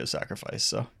in Rakdos Sacrifice,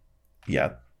 so.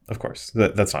 Yeah, of course.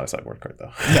 That's not a sideboard card,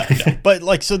 though. No. But,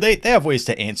 like, so they have ways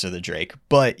to answer the Drake,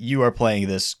 but you are playing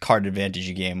this card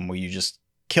advantage game where you just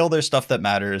kill their stuff that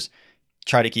matters,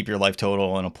 try to keep your life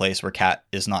total in a place where Cat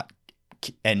is not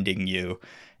ending you,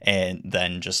 and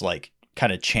then just like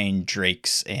kind of chain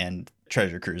Drakes and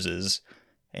Treasure Cruises,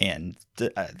 and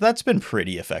that's been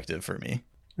pretty effective for me.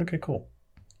 Okay, cool.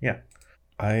 Yeah,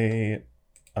 I'm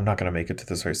not gonna make it to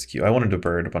this race queue. I wanted to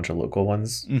bird a bunch of local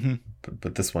ones,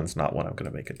 but this one's not one I'm gonna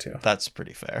make it to. That's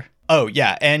pretty fair. Oh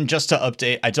yeah, and just to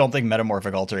update, I don't think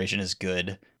Metamorphic Alteration is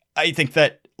good. I think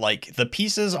that like the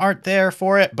pieces aren't there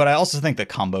for it, but I also think the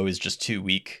combo is just too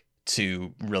weak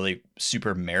to really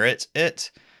super merit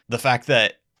it. The fact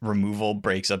that removal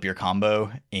breaks up your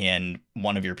combo and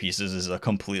one of your pieces is a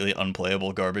completely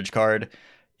unplayable garbage card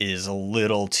is a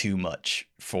little too much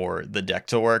for the deck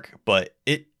to work. But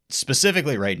it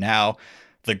specifically right now,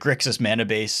 the Grixis mana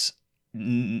base,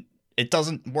 it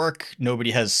doesn't work. Nobody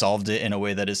has solved it in a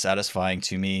way that is satisfying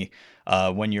to me.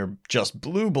 When you're just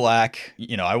blue-black,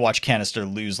 I watch Canister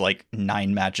lose like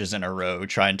 9 matches in a row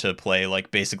trying to play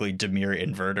like basically Dimir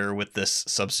Inverter with this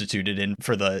substituted in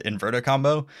for the Inverter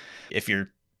combo. If you're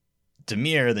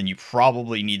Dimir, then you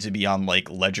probably need to be on like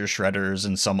Ledger Shredders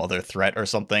and some other threat or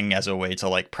something as a way to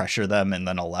like pressure them and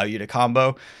then allow you to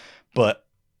combo. But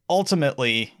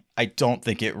ultimately, I don't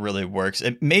think it really works.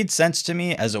 It made sense to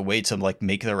me as a way to like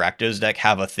make the Rakdos deck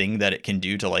have a thing that it can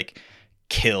do to like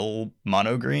kill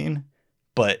mono green,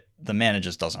 but the mana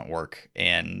just doesn't work.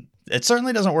 And it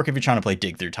certainly doesn't work if you're trying to play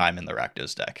Dig Through Time in the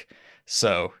Rakdos deck.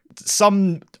 So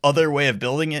some other way of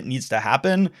building it needs to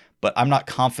happen, but I'm not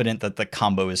confident that the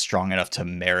combo is strong enough to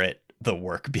merit the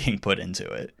work being put into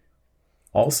it.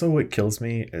 Also, what kills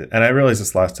me, and I realized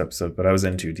this last episode, but I was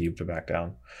in too deep to back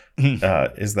down,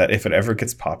 is that if it ever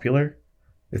gets popular,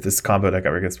 if this combo deck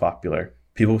ever gets popular,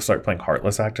 people start playing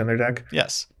Heartless Act in their deck.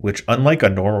 Yes. Which, unlike a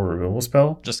normal removal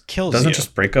spell, just kills doesn't you.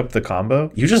 Just break up the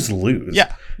combo. You just lose.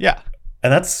 Yeah.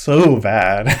 And that's so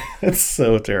bad. It's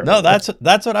so terrible. No,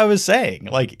 that's what I was saying.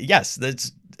 Like, yes,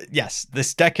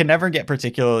 this deck can never get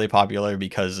particularly popular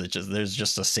because there's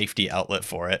just a safety outlet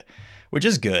for it, which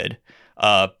is good.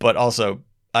 But also,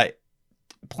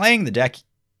 playing the deck,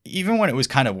 even when it was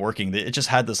kind of working, it just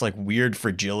had this like weird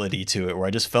fragility to it where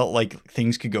I just felt like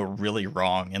things could go really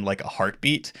wrong in like a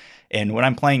heartbeat. And when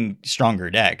I'm playing stronger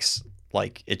decks,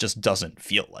 like it just doesn't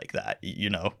feel like that,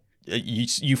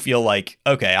 You feel like,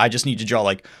 okay, I just need to draw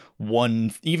like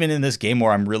one, even in this game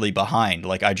where I'm really behind,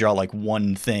 like I draw like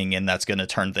one thing and that's going to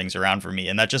turn things around for me.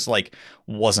 And that just like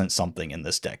wasn't something in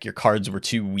this deck. Your cards were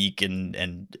too weak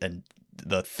and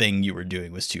the thing you were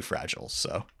doing was too fragile.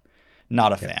 So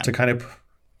not a fan. To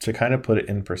kind of put it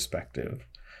in perspective,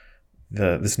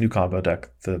 this new combo deck,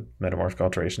 the Metamorphic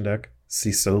Alteration deck,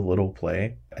 sees so little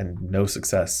play and no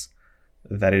success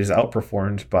that it is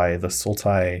outperformed by the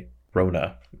Sultai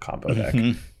Rona combo deck,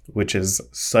 which is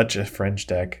such a fringe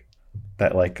deck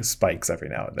that like spikes every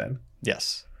now and then.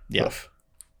 Yes. Yeah. Oof.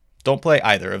 Don't play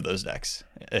either of those decks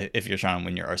if you're trying to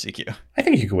win your RCQ. I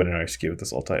think you could win an RCQ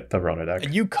with the Rona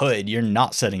deck. You could. You're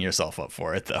not setting yourself up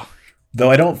for it, though. Though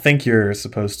I don't think you're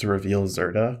supposed to reveal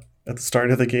Zerda at the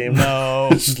start of the game. No.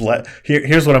 Just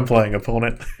here's what I'm playing,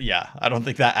 opponent. Yeah, I don't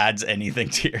think that adds anything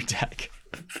to your deck.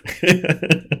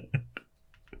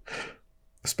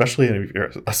 Especially if you're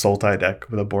a Sultai deck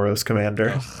with a Boros commander.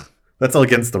 Ugh. That's all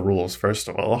against the rules, first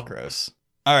of all. Gross.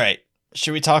 All right.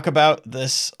 Should we talk about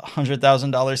this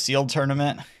 $100,000 sealed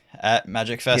tournament at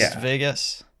Magic Fest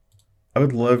Vegas? I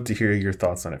would love to hear your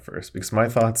thoughts on it first, because my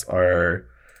thoughts are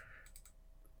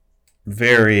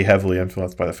very heavily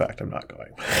influenced by the fact I'm not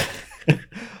going.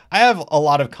 I have a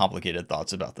lot of complicated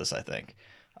thoughts about this, I think.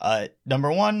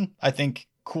 Number one, I think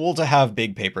cool to have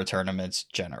big paper tournaments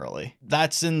generally.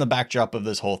 That's in the backdrop of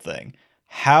this whole thing.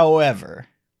 However,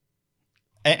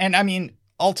 and I mean,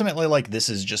 ultimately, like, this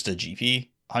is just a GP,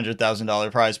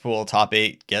 $100,000 prize pool, top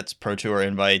 8 gets Pro Tour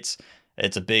invites.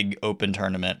 It's a big open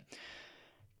tournament.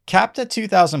 Capped at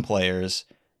 2,000 players,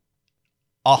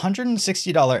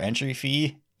 $160 entry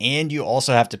fee, and you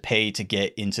also have to pay to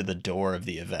get into the door of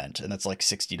the event, and that's like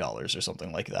 $60 or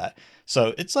something like that.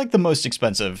 So it's like the most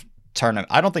expensive tournament.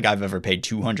 I don't think I've ever paid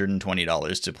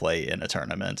 $220 to play in a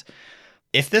tournament.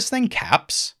 If this thing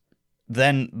caps,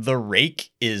 then the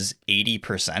rake is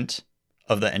 80%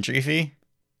 of the entry fee,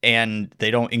 and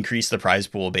they don't increase the prize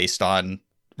pool based on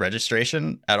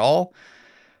registration at all.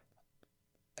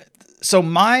 So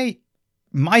my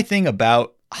thing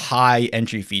about high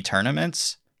entry fee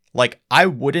tournaments, like, I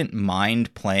wouldn't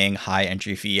mind playing high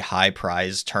entry fee, high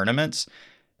prize tournaments,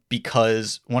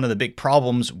 because one of the big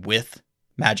problems with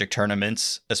Magic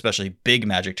tournaments, especially big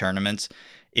Magic tournaments,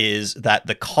 is that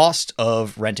the cost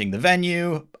of renting the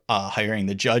venue, hiring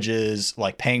the judges,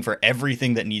 like paying for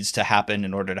everything that needs to happen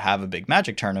in order to have a big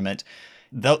Magic tournament,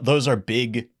 those are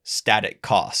big static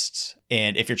costs.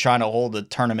 And if you're trying to hold a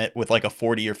tournament with like a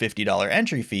 $40 or $50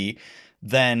 entry fee,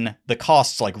 then the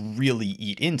costs like really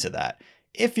eat into that.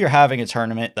 If you're having a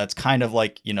tournament that's kind of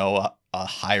like, you know, a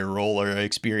high roller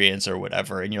experience or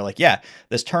whatever, and you're like, yeah,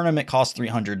 this tournament costs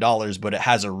 $300, but it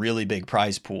has a really big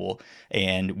prize pool,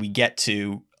 and we get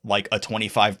to like a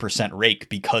 25% rake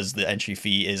because the entry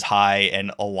fee is high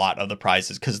and a lot of the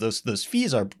prizes, because those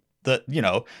fees are, the, you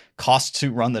know, cost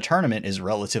to run the tournament is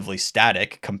relatively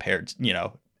static compared to, you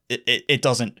know, it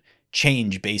doesn't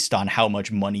change based on how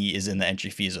much money is in the entry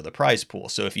fees of the prize pool.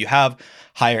 So if you have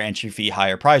higher entry fee,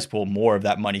 higher prize pool, more of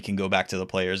that money can go back to the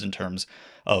players in terms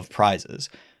of prizes.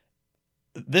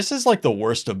 This is like the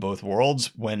worst of both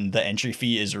worlds, when the entry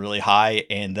fee is really high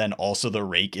and then also the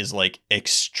rake is like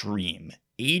extreme.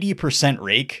 80%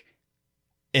 rake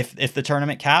if the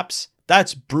tournament caps,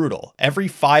 that's brutal. Every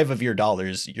 $5 of your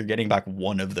dollars, you're getting back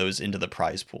one of those into the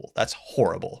prize pool. That's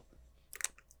horrible.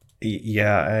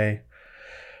 Yeah,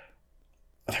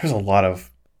 there's a lot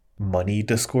of money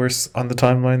discourse on the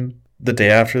timeline the day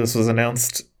after this was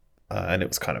announced, and it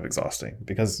was kind of exhausting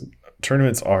because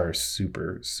tournaments are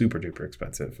super, super duper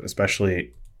expensive,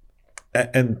 especially,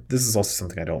 and this is also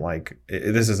something I don't like.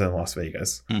 This is in Las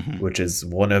Vegas, which is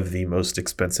one of the most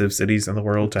expensive cities in the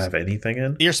world to have anything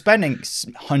in. You're spending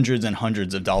hundreds and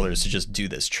hundreds of dollars to just do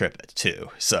this trip too,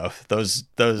 so those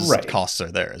right. Costs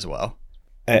are there as well.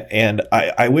 And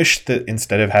I wish that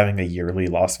instead of having a yearly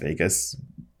Las Vegas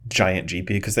giant GP,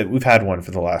 because we've had one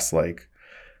for the last, like,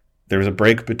 there was a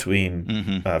break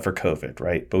between for COVID,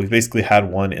 right? But we've basically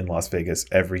had one in Las Vegas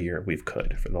every year we've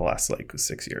could for the last like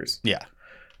 6 years. Yeah.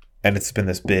 And it's been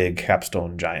this big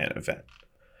capstone giant event.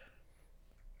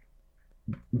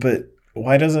 But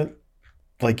why doesn't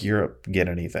like Europe get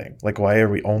anything? Like, why are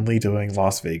we only doing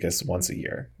Las Vegas once a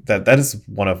year? That is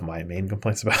one of my main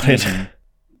complaints about it.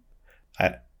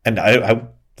 I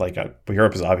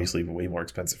Europe is obviously way more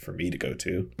expensive for me to go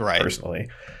to, right, personally.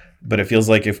 But it feels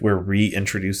like if we're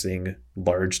reintroducing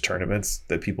large tournaments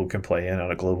that people can play in on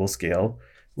a global scale,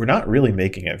 we're not really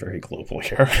making it very global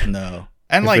here. No.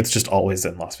 And like, it's just always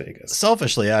in Las Vegas.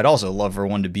 Selfishly, I'd also love for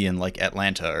one to be in like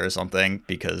Atlanta or something,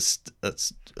 because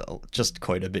that's just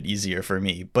quite a bit easier for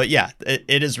me. But yeah,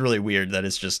 it is really weird that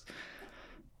it's just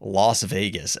Las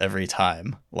Vegas every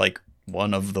time. Like,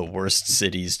 one of the worst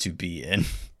cities to be in.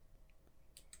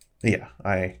 Yeah,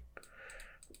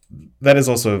 that is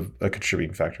also a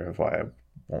contributing factor of why I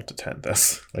won't attend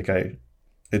this. Like,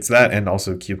 it's that, and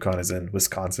also CubeCon is in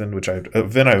Wisconsin, which I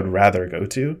would rather go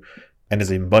to, and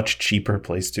is a much cheaper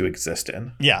place to exist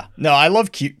in. Yeah, no, I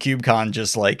love CubeCon,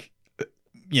 just like,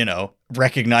 you know,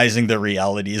 recognizing the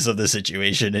realities of the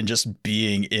situation and just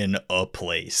being in a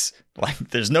place. Like,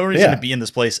 there's no reason to be in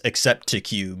this place except to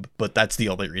cube, but that's the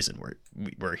only reason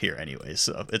we're here anyways,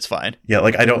 so it's fine. Yeah,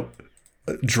 like,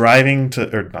 flying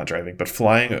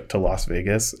to Las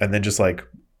Vegas and then just like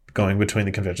going between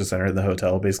the convention center and the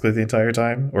hotel basically the entire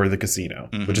time, or the casino,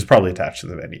 which is probably attached to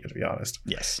the venue, to be honest.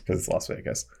 Yes, because it's Las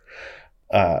Vegas.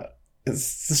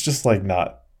 It's just like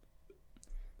not.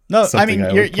 No, I mean,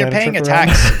 you're paying a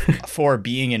tax for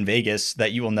being in Vegas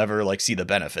that you will never like see the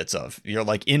benefits of. You're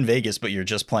like in Vegas, but you're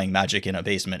just playing Magic in a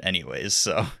basement anyways.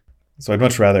 So I'd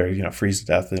much rather, you know, freeze to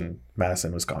death in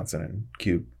Madison, Wisconsin, and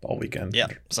cube all weekend. Yeah,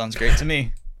 sounds great to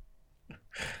me.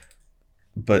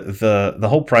 But the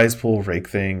whole prize pool rake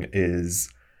thing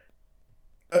is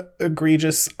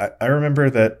egregious. I remember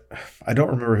that, I don't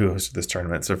remember who hosted this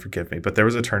tournament, so forgive me, but there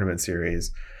was a tournament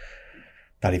series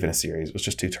not even a series, it was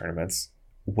just 2 tournaments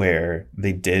where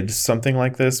they did something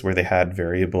like this, where they had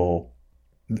variable,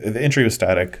 the entry was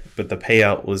static, but the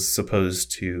payout was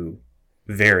supposed to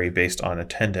vary based on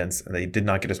attendance, and they did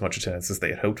not get as much attendance as they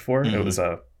had hoped for. It was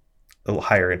a little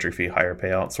higher entry fee, higher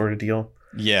payout sort of deal.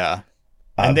 Yeah.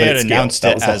 And they had announced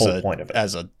it as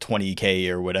a 20K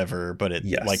or whatever, but it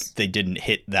like they didn't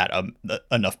hit that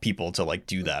enough people to like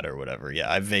do that or whatever.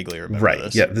 Yeah, I vaguely remember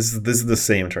this. Yeah, this is the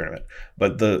same tournament,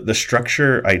 but the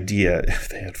structure idea, if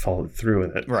they had followed through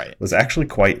with it, was actually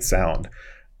quite sound.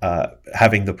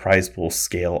 Having the prize pool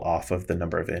scale off of the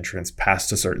number of entrants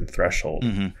past a certain threshold,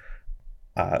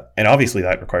 and obviously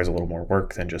that requires a little more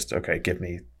work than just give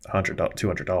me $100,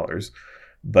 $200,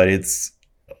 but it's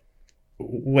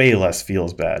way less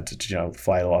feels bad to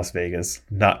fly to Las Vegas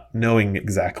not knowing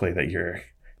exactly that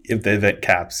if the event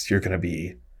caps, you're going to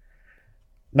be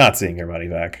not seeing your money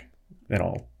back in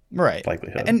all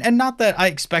likelihood. And not that I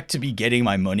expect to be getting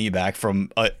my money back from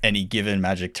any given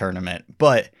Magic tournament,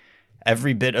 but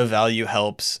every bit of value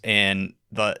helps, and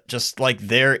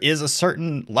there is a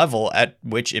certain level at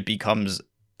which it becomes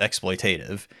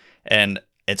exploitative, and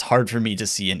it's hard for me to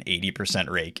see an 80%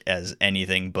 rake as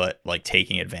anything but like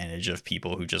taking advantage of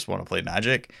people who just want to play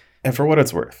Magic. And for what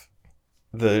it's worth,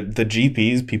 the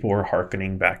GPs people were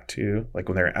hearkening back to, like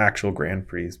when they're actual Grand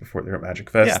Prix before they were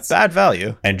Magic Fests. Yeah, bad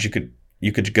value. And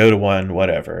you could go to one,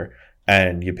 whatever,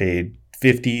 and you paid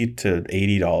 $50 to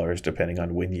 $80 depending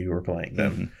on when you were playing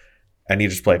them, and you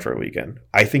just played for a weekend.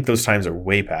 I think those times are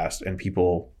way past, and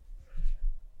people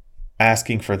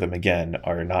asking for them again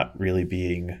are not really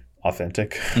being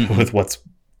authentic with what's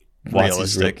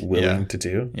realistic, willing to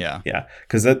do. Yeah,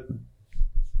 because that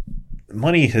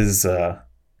money has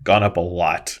gone up a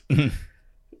lot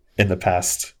in the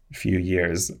past few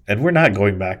years, and we're not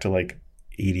going back to like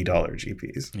 $80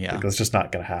 GPs. Yeah, like, that's just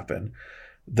not going to happen.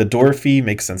 The door fee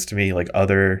makes sense to me. Like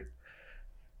other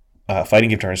fighting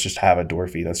game tournaments just have a door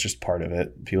fee. That's just part of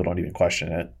it. People don't even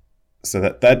question it. So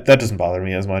that doesn't bother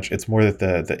me as much. It's more that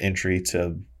the entry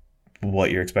to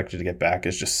what you're expected to get back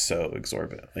is just so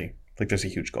exorbitantly, like there's a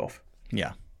huge gulf.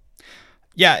 Yeah.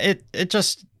 It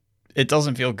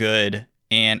doesn't feel good,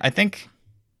 and I think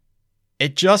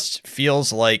it just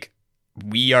feels like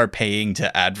we are paying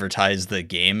to advertise the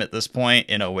game at this point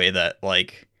in a way that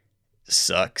like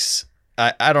sucks.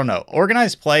 I don't know.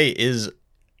 Organized play is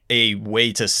a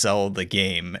way to sell the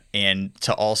game, and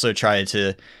to also try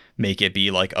to make it be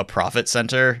like a profit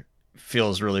center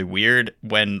feels really weird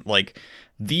when like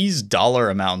these dollar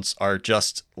amounts are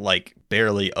just like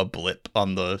barely a blip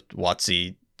on the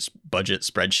WotC budget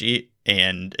spreadsheet,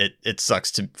 and it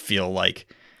sucks to feel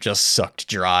like just sucked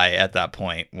dry at that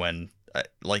point when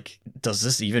like, does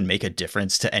this even make a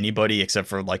difference to anybody except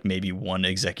for like maybe one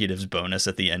executive's bonus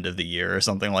at the end of the year or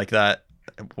something like that?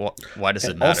 Why does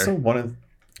it matter? Also, one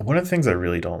of the things I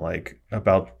really don't like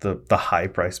about the high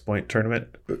price point tournament,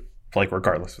 like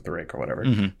regardless of the rank or whatever,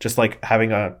 just like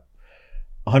having a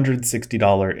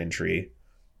 $160 entry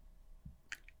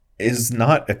is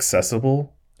not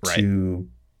accessible to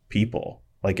people.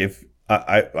 Like if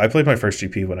I played my first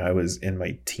GP when I was in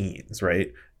my teens,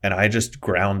 right? And I just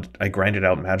grinded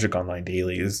out Magic Online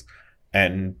dailies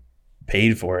and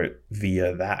paid for it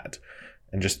via that.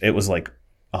 And just, it was like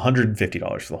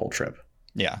 $150 for the whole trip.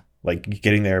 Yeah. Like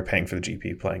getting there, paying for the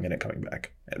GP, playing, and it coming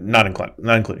back. Not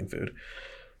including food.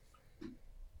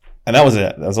 And that was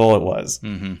it. That's all it was.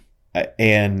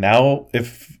 And now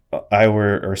if I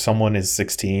were, or someone is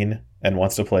 16 and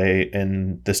wants to play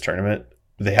in this tournament,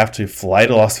 they have to fly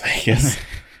to Las Vegas,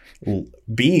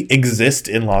 exist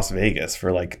in Las Vegas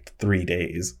for like 3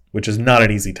 days, which is not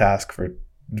an easy task for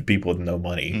people with no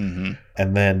money.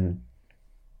 And then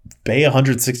pay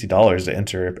 $160 to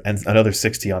enter and another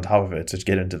 $60 on top of it to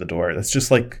get into the door. That's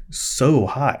just like so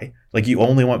high. Like you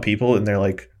only want people in their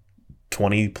like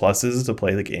 20 pluses to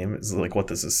play the game is like what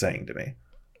this is saying to me.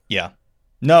 Yeah.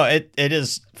 No, it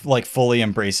is like fully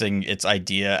embracing its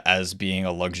idea as being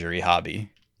a luxury hobby.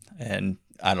 And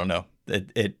I don't know,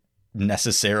 it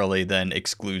necessarily then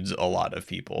excludes a lot of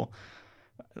people.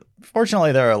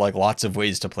 Fortunately, there are like lots of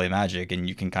ways to play Magic and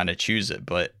you can kind of choose it.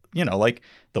 But, you know, like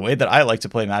the way that I like to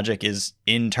play Magic is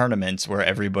in tournaments where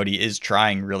everybody is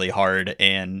trying really hard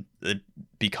and it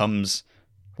becomes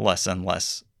less and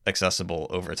less accessible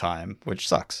over time, which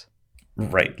sucks.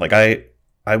 Right. Like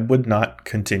I would not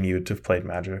continue to play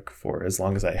Magic for as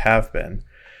long as I have been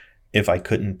if I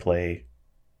couldn't play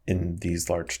in these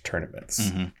large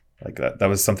tournaments. Like that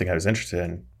was something I was interested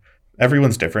in.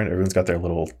 Everyone's different. Everyone's got their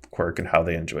little quirk and how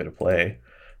they enjoy to play.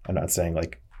 I'm not saying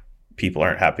like people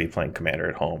aren't happy playing Commander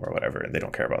at home or whatever and they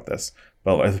don't care about this.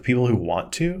 But the people who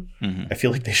want to, I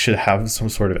feel like they should have some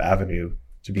sort of avenue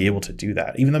to be able to do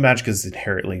that. Even though Magic is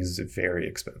inherently very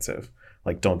expensive.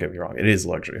 Like, don't get me wrong, it is a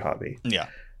luxury hobby. Yeah.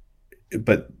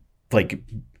 But like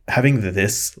having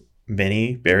this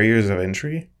many barriers of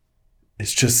entry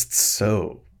is just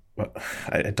so,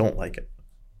 I don't like it.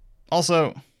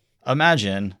 Also,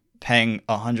 imagine paying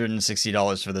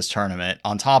 $160 for this tournament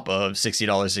on top of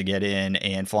 $60 to get in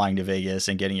and flying to Vegas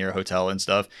and getting your hotel and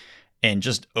stuff, and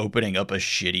just opening up a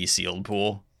shitty sealed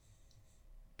pool.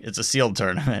 It's a sealed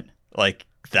tournament. Like,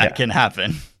 that can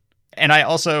happen. And I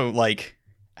also like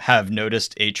have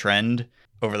noticed a trend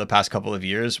over the past couple of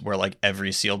years where like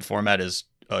every sealed format is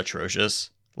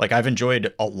atrocious. Like, I've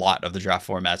enjoyed a lot of the draft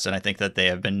formats, and I think that they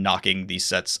have been knocking these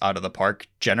sets out of the park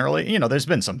generally. You know, there's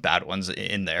been some bad ones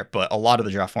in there, but a lot of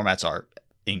the draft formats are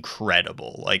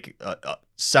incredible. Like,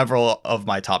 several of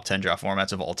my top 10 draft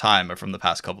formats of all time are from the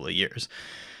past couple of years.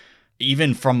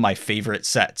 Even from my favorite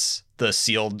sets, the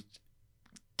sealed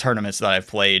tournaments that I've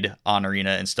played on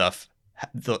Arena and stuff,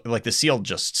 the sealed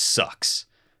just sucks.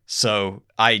 So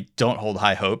I don't hold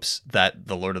high hopes that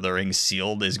the Lord of the Rings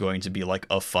sealed is going to be like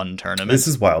a fun tournament. This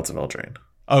is Wilds of Eldraine.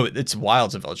 Oh, it's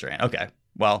Wilds of Eldraine. Okay.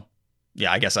 Well, yeah,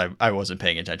 I guess I wasn't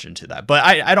paying attention to that. But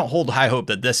I don't hold high hope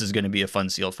that this is going to be a fun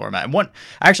sealed format. And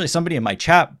actually, somebody in my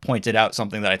chat pointed out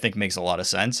something that I think makes a lot of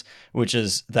sense, which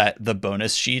is that the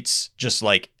bonus sheets just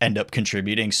like end up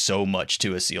contributing so much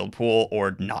to a sealed pool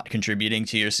or not contributing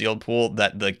to your sealed pool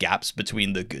that the gaps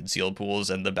between the good sealed pools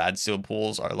and the bad sealed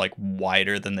pools are like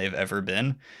wider than they've ever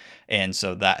been. And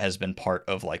so that has been part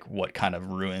of like what kind of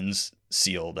ruins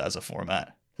sealed as a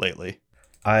format lately.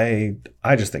 I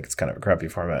just think it's kind of a crappy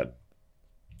format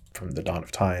from the dawn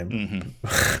of time.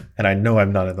 Mm-hmm. And I know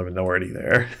I'm not in the minority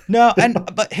there. No,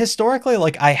 but historically,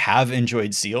 like, I have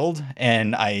enjoyed sealed,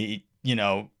 and I, you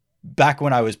know, back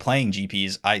when I was playing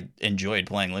GPs, I enjoyed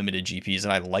playing limited GPs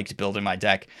and I liked building my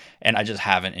deck, and I just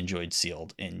haven't enjoyed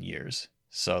sealed in years.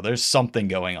 So there's something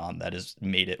going on that has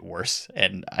made it worse,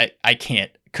 and I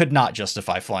could not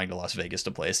justify flying to Las Vegas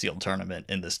to play a sealed tournament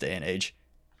in this day and age.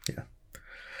 Yeah.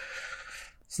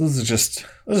 So this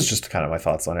is just kind of my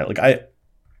thoughts on it. Like,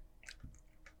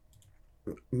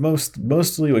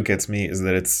 mostly what gets me is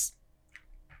that it's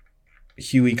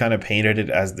Huey kind of painted it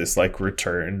as this like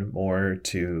return more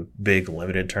to big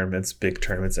limited tournaments, big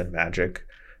tournaments in Magic,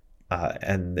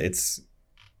 and it's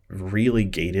really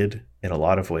gated in a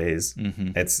lot of ways.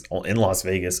 Mm-hmm. It's in Las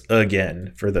Vegas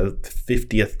again for the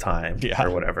 50th time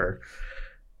or whatever,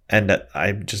 and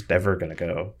I'm just never gonna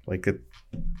go. Like,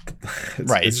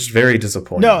 it's just very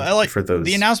disappointing. No, I like for those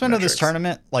the announcement metrics. of this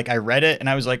tournament. Like, I read it and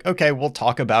I was like, okay, we'll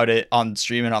talk about it on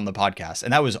stream and on the podcast,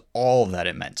 and that was all that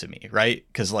it meant to me, right?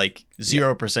 Because like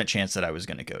 0% chance that I was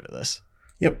going to go to this.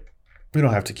 Yep, we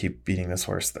don't have to keep beating this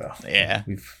horse though. Yeah,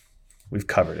 we've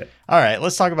covered it. All right,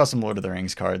 let's talk about some Lord of the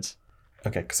Rings cards.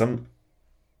 Okay, because I'm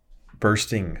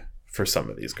bursting for some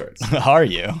of these cards. Are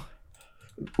you?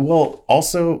 Well,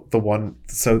 also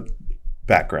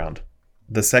background.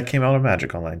 The set came out on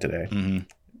Magic Online today. Mm-hmm.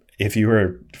 If you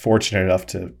were fortunate enough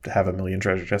to have a million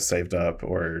treasure chests saved up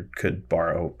or could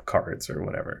borrow cards or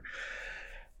whatever.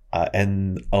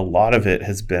 And a lot of it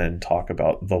has been talk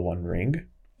about the One Ring.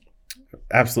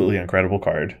 Absolutely incredible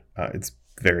card. It's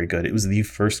very good. It was the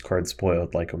first card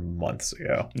spoiled like months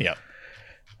ago. Yeah.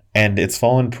 And it's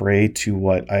fallen prey to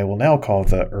what I will now call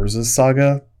the Urza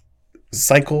Saga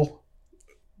cycle,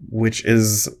 which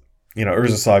is... You know,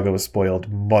 Urza Saga was spoiled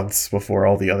months before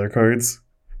all the other cards,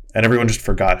 and everyone just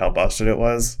forgot how busted it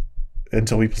was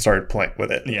until people started playing with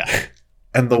it. Yeah.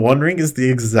 And the One Ring is the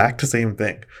exact same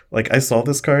thing. Like, I saw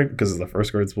this card because it's the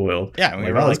first card spoiled. Yeah,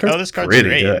 we were like, oh, this card's great.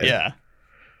 Good. Yeah.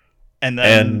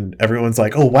 And everyone's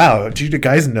like, oh, wow, did you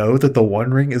guys know that the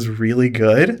One Ring is really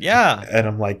good? Yeah. And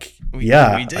I'm like,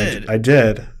 yeah, we did. I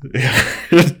did.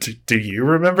 Do you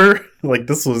remember? Like,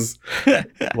 this was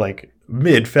like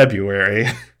mid-February.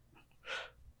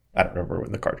 I don't remember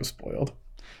when the card was spoiled.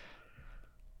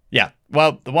 Yeah.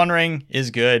 Well, the One Ring is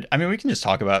good. I mean, we can just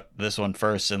talk about this one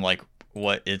first and like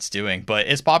what it's doing, but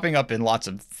it's popping up in lots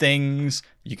of things.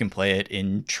 You can play it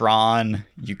in Tron.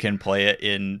 You can play it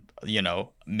in, you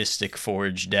know, Mystic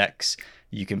Forge decks.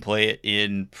 You can play it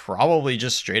in probably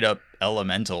just straight up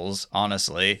elementals,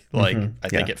 honestly. Like, I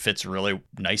think it fits really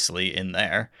nicely in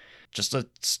there. Just an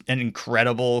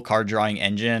incredible card drawing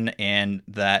engine, and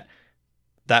that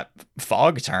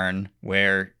fog turn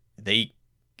where they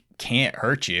can't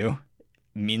hurt you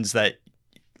means that,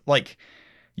 like,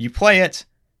 you play it,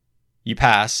 you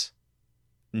pass,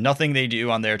 nothing they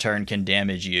do on their turn can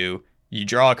damage you. You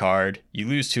draw a card, you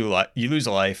lose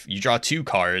a life, you draw 2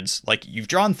 cards. Like, you've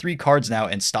drawn 3 cards now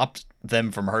and stopped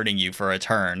them from hurting you for a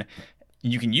turn.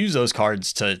 You can use those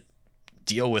cards to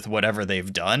deal with whatever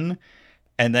they've done.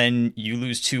 and then you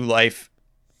lose 2 life,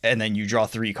 and then you draw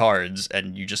 3 cards,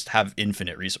 and you just have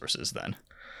infinite resources then.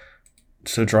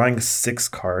 So drawing 6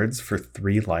 cards for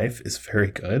 3 life is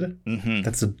very good. Mm-hmm.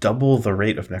 That's double the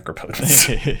rate of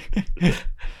Necropotence.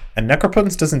 And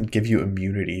Necropotence doesn't give you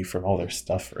immunity from all their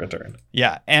stuff for a turn.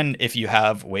 Yeah, and if you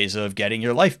have ways of getting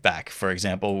your life back, for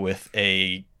example, with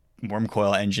a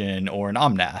Wormcoil Engine or an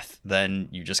Omnath, then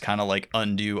you just kind of like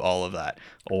undo all of that.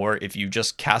 Or if you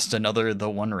just cast another The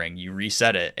One Ring, you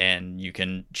reset it and you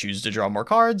can choose to draw more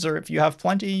cards, or if you have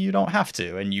plenty, you don't have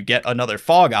to, and you get another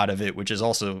Fog out of it, which is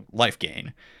also life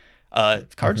gain.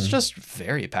 Card's just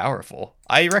very powerful.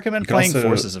 I recommend playing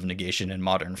Forces of Negation in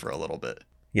Modern for a little bit.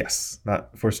 Yes,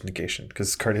 not Force of Negation, because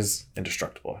this card is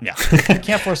indestructible. Yeah, you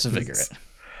can't Force of Vigor it.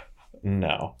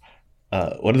 No.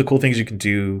 One of the cool things you can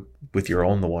do with your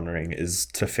own The One Ring is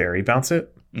to fairy bounce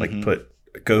it. Like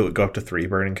go up to 3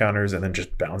 burn encounters and then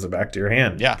just bounce it back to your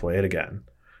hand. Yeah. Play it again.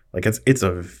 Like it's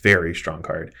a very strong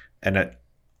card. And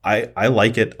I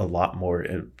like it a lot more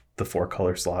in the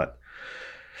 4-color slot.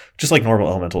 Just like normal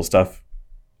elemental stuff.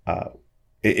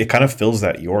 It kind of fills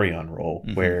that Yorion role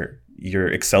where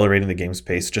you're accelerating the game's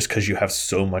pace just because you have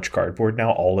so much cardboard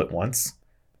now all at once.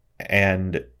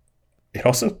 And it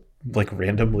also like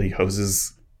randomly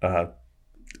hoses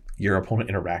your opponent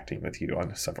interacting with you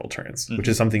on several turns, which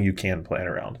is something you can plan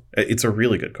around. It's a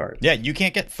really good card. Yeah, you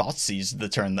can't get Thoughtseize the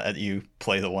turn that you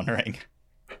play The One Ring.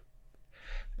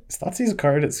 Is Thoughtseize a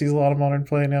card that sees a lot of modern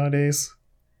play nowadays?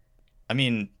 I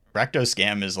mean, Rakdos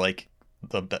Scam is like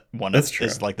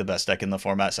is like the best deck in the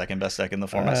format, second best deck in the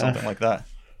format, something like that.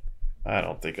 I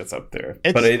don't think it's up there,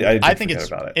 but I think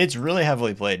it's really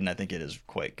heavily played, and I think it is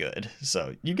quite good.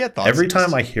 So you get Thoughtseize. Every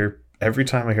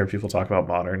time I hear people talk about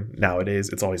Modern nowadays,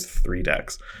 it's always 3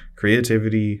 decks: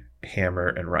 Creativity, Hammer,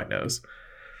 and Rhinos.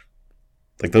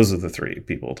 Like those are the 3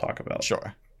 people talk about.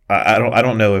 Sure. I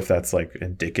don't know if that's like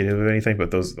indicative of anything, but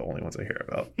those are the only ones I hear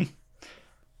about.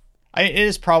 It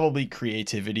is probably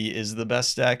Creativity is the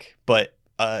best deck, but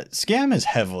Scam is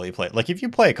heavily played. Like if you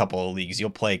play a couple of leagues, you'll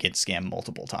play against Scam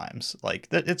multiple times. Like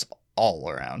it's all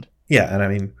around. Yeah, and I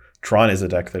mean Tron is a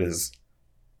deck that is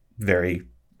very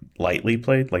lightly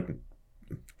played. Like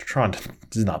Tron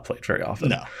does not play very often.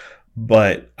 No.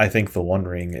 But I think the One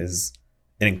Ring is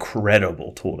an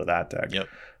incredible tool to that deck. Yep.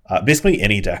 Basically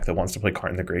any deck that wants to play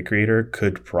Karn the Great Creator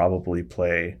could probably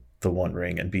play the One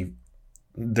Ring and be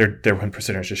their win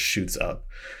percentage just shoots up.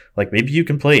 Like maybe you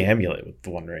can play Amulet with the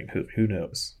One Ring. Who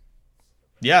knows?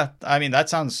 Yeah, I mean that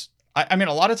sounds. I mean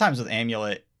a lot of times with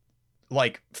Amulet,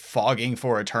 like fogging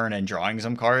for a turn and drawing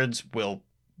some cards will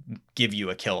give you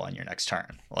a kill on your next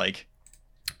turn. Like,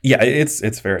 yeah,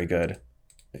 it's very good,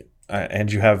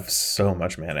 and you have so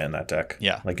much mana in that deck.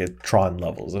 Yeah, like Tron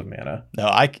levels of mana. No,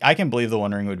 I can believe the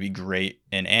One Ring would be great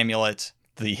in Amulet.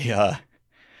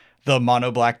 The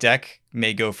mono black deck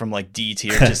may go from like D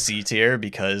tier to C tier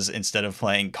because instead of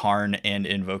playing Karn and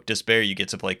Invoke Despair, you get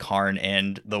to play Karn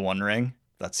and the One Ring.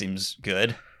 That seems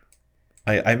good.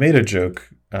 I made a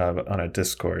joke on a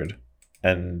Discord,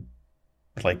 and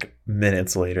like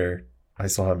minutes later, I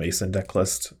saw a Mason deck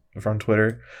list from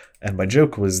Twitter, and my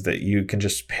joke was that you can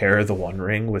just pair the One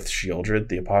Ring with Shieldred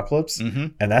the Apocalypse,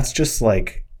 and that's just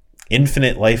like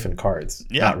infinite life and cards.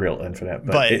 Yeah. Not real infinite,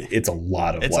 but it's a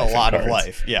lot of life. It's a lot of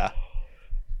life, yeah.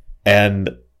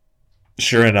 And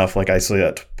sure enough, like I saw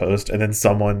that post, and then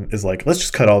someone is like, "Let's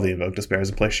just cut all the Invoke Despairs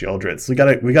and play Shieldred." So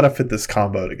we gotta fit this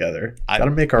combo together.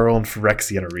 Gotta make our own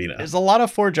Phyrexian arena. There's a lot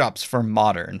of 4-drops for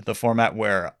Modern, the format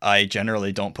where I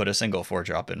generally don't put a single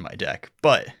 4-drop in my deck.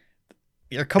 But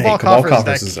your Cabal Coffers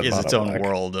deck is its own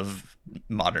world of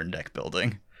Modern deck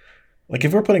building. Like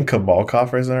if we're putting Cabal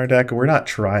Coffers in our deck, we're not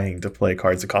trying to play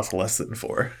cards that cost less than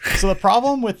 4. So the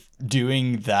problem with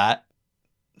doing that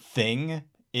thing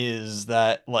is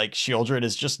that like Shieldred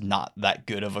is just not that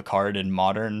good of a card in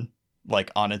Modern,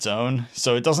 like on its own.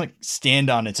 So it doesn't stand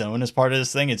on its own as part of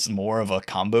this thing. It's more of a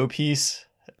combo piece.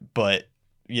 But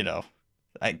you know,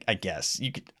 I guess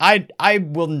you could. I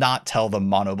will not tell the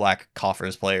mono black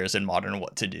Coffers players in Modern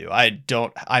what to do.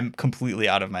 I'm completely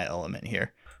out of my element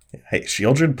here. Hey,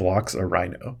 Shieldred blocks a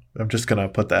Rhino. I'm just gonna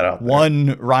put that out there.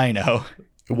 One Rhino.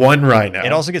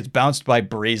 It also gets bounced by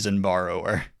Brazen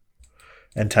Borrower.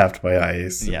 And tapped by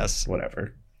ice. Yes.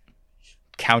 Whatever.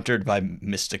 Countered by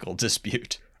Mystical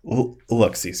Dispute. Look,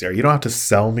 CCR, you don't have to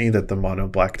sell me that the mono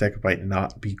black deck might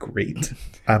not be great.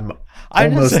 I'm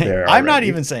almost there already. I'm not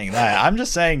even saying that. I'm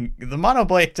just saying the mono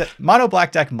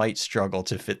black deck might struggle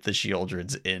to fit the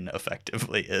Shieldreds in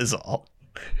effectively is all.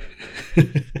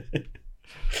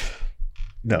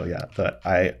 No, yeah. But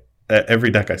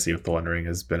every deck I see with the One Ring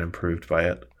has been improved by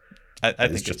it. I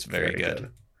think it's very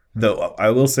good. Though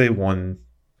I will say one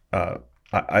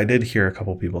I did hear a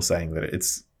couple people saying that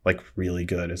it's like really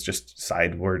good. It's just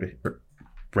sideboard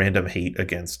random hate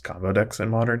against combo decks in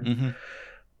Modern,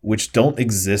 which don't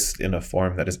exist in a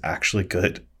form that is actually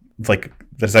good. Like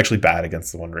that's actually bad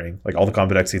against the One Ring. Like all the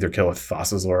combo decks either kill with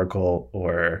Thassa's Oracle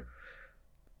or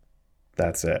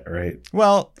that's it, right?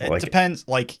 Well, it depends.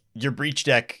 Like your Breach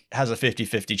deck has a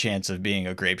 50-50 chance of being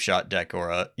a Grape Shot deck or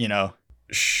a, you know.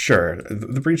 Sure.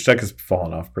 The Breach deck has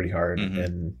fallen off pretty hard.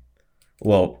 And,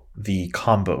 well, the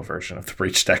combo version of the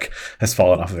Breach deck has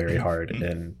fallen off very hard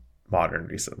in Modern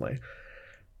recently.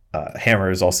 Hammer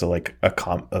is also like a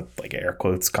like air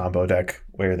quotes combo deck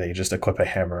where they just equip a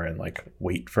hammer and like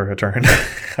wait for a turn.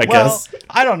 I guess.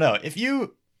 I don't know. If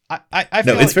you, I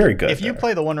feel no, it's very good. If you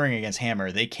play the One Ring against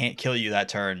Hammer, they can't kill you that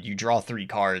turn. You draw 3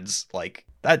 cards. Like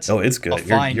that's it's good. A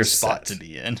fine you're spot set. to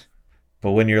be in.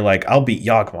 But when you're like, I'll beat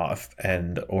Yawgmoth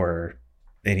or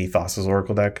any Thassa's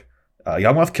Oracle deck,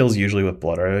 Yawgmoth kills usually with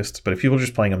Blood Roast, but if people are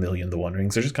just playing a million the One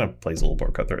Rings, they're just going to play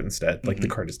Zulaport Cutthroat instead. Like the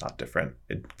card is not different.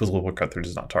 Zulaport Cutthroat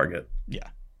does not target. Yeah.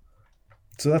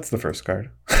 So that's the first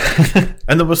card.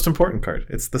 And the most important card.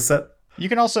 It's the set. You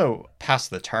can also pass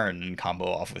the turn and combo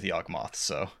off with Yawgmoth,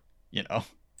 so, you know,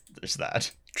 there's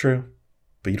that. True.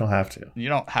 But you don't have to. You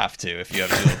don't have to if you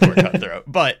have Zulaport Cutthroat.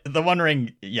 But the One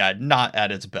Ring, not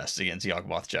at its best against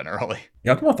Yawgmoth generally.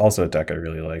 Yawgmoth also a deck I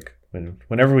really like.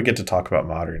 Whenever we get to talk about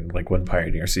Modern, like when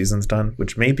Pioneer season's done,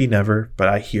 which may be never, but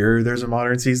I hear there's a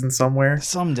Modern season somewhere.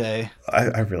 Someday.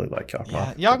 I really like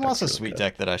Yawgmoth. Yeah, Yawgmoth's a really sweet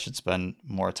deck that I should spend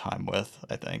more time with,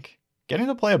 I think. Getting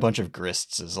to play a bunch of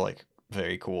Grists is like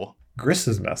very cool. Grist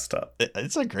is messed up.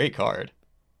 It's a great card.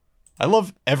 I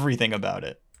love everything about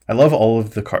it. I love all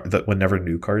of the cards that whenever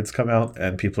new cards come out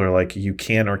and people are like, you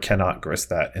can or cannot grist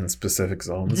that in specific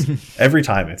zones. Every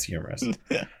time it's humorous.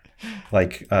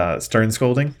 Like Stern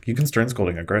Scolding. You can Stern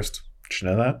Scolding a grist. Did you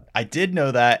know that? I did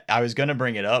know that. I was going to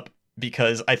bring it up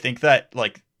because I think that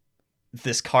like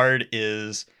this card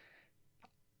is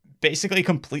basically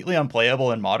completely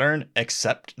unplayable in Modern,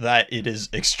 except that it is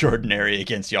extraordinary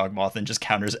against Yawgmoth and just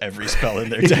counters every spell in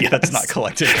their deck that's not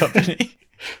Collected Company.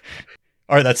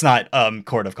 Or that's not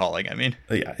Court of Calling, I mean.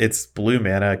 Yeah, it's blue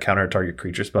mana, counter a target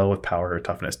creature spell with power or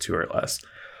toughness 2 or less.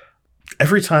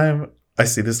 Every time I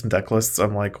see this in deck lists,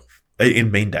 I'm like,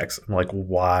 in main decks, I'm like,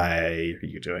 why are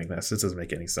you doing this? This doesn't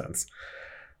make any sense.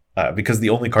 Because the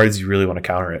only cards you really want to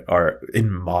counter it are in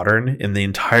Modern, in the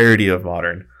entirety of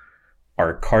Modern,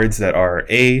 are cards that are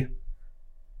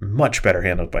much better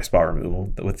handled by spell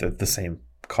removal with the same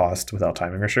cost without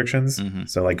timing restrictions.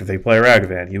 So like if they play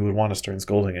Ragavan, you would want to Stern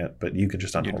Scolding it, but you could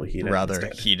just Unholy Heat it. Rather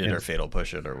heat it or Fatal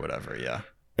Push it or whatever, yeah.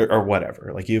 Or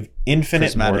whatever. Like you have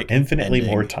infinitely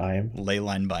more time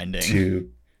Leyline Binding to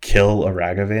kill a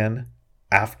Ragavan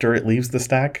after it leaves the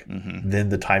stack than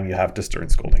the time you have to Stern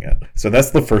Scolding it. So that's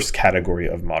the first category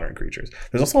of Modern creatures.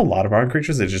 There's also a lot of Modern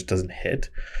creatures that just doesn't hit.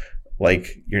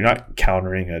 Like you're not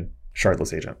countering a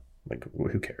Shardless Agent. Like,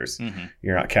 who cares?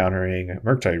 You're not countering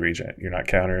Murktide Regent. You're not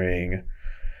countering...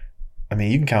 I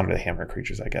mean, you can counter the Hammer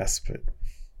creatures, I guess, but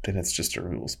then it's just a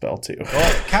removal spell, too.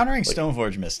 Well, countering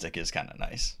Stoneforge Mystic is kind of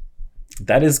nice.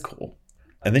 That is cool.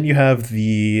 And then you have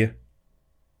the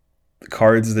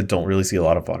cards that don't really see a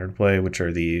lot of Modern play, which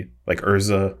are the... Like,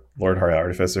 Urza, Lord High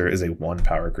Artificer, is a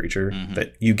 1-power creature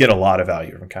that you get a lot of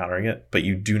value from countering it, but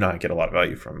you do not get a lot of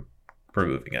value from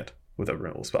removing it with a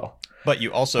removal spell. But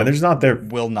you also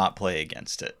will not play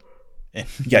against it.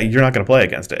 Yeah, you're not going to play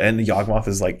against it. And the Yawgmoth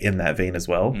is like in that vein as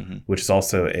well, which is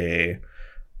also a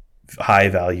high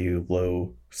value,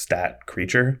 low stat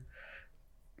creature.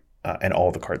 And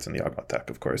all the cards in the Yawgmoth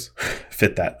deck, of course,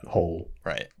 fit that whole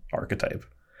archetype.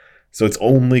 So it's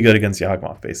only good against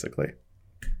Yawgmoth, basically.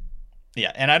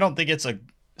 Yeah, and I don't think it's a...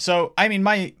 So, I mean,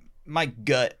 my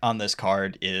gut on this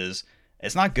card is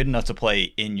it's not good enough to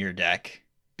play in your deck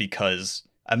because...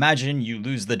 Imagine you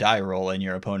lose the die roll and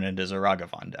your opponent is a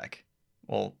Ragavan deck.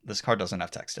 Well, this card doesn't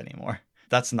have text anymore.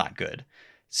 That's not good.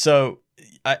 So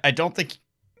I don't think...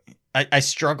 I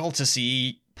struggle to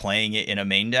see playing it in a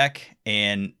main deck,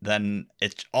 and then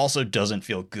it also doesn't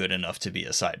feel good enough to be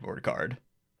a sideboard card.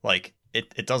 Like,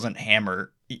 it doesn't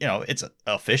hammer... You know, it's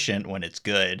efficient when it's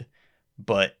good,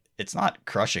 but it's not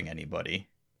crushing anybody.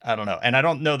 I don't know. And I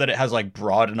don't know that it has, like,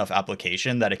 broad enough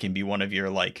application that it can be one of your,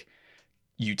 like,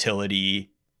 utility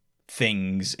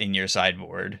things in your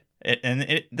sideboard.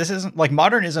 This isn't like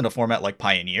Modern isn't a format like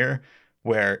Pioneer,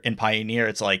 where in Pioneer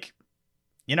it's like,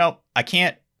 you know, I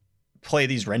can't play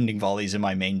these Rending Volleys in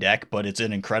my main deck, but it's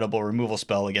an incredible removal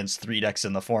spell against 3 decks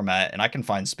in the format, and I can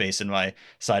find space in my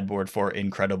sideboard for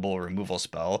incredible removal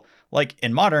spell. Like,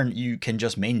 in Modern, you can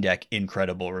just main deck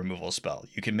incredible removal spell.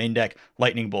 You can main deck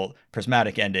Lightning Bolt,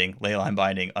 Prismatic Ending, Leyline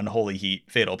Binding, Unholy Heat,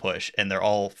 Fatal Push, and they're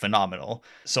all phenomenal.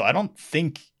 So I don't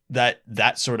think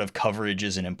that sort of coverage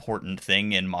is an important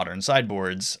thing in Modern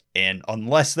sideboards, and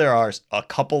unless there are a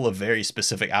couple of very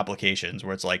specific applications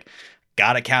where it's like,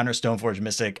 gotta counter Stoneforge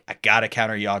Mystic, I gotta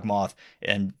counter Yawgmoth,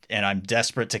 and I'm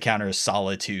desperate to counter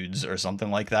Solitudes or something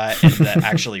like that, and that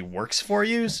actually works for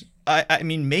you, I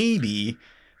mean, maybe,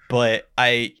 but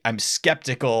I'm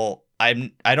skeptical.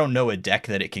 I don't know a deck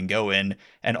that it can go in,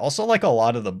 and also, like, a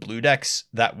lot of the blue decks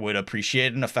that would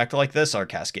appreciate an effect like this are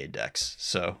Cascade decks,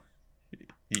 so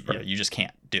you just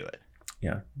can't do it.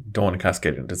 Yeah, don't want to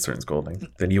cascade into Stern Scolding.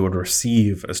 Then you would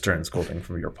receive a Stern Scolding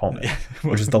from your opponent,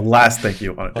 which is the last thing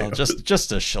you want to do. Well,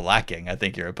 just a shellacking. I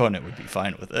think your opponent would be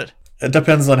fine with it. It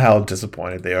depends on how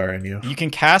disappointed they are in you. You can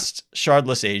cast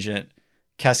Shardless Agent,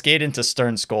 cascade into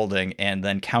Stern Scolding, and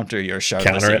then counter your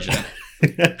Shardless Agent.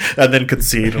 And then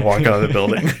concede and walk out of the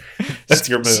building. That's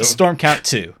your move. Storm count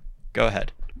 2. Go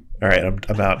ahead. All right,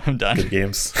 I'm out. I'm done. Good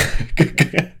games.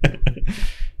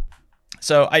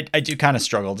 So I do kind of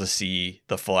struggle to see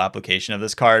the full application of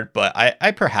this card, but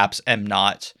I perhaps am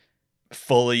not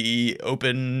fully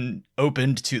opened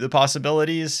to the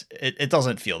possibilities. It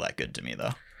doesn't feel that good to me,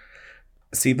 though.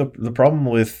 See, the problem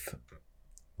with,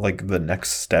 like, the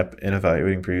next step in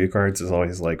evaluating preview cards is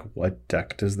always like, what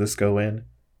deck does this go in?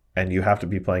 And you have to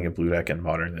be playing a blue deck in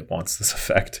Modern that wants this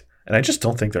effect. And I just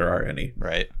don't think there are any.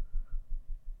 Right.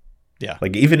 Yeah.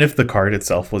 Like, even if the card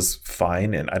itself was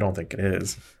fine, and I don't think it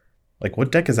is, like,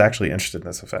 what deck is actually interested in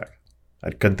this effect?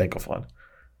 I couldn't think of one.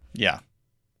 Yeah.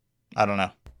 I don't know.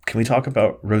 Can we talk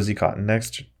about Rosie Cotton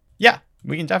next? Yeah,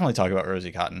 we can definitely talk about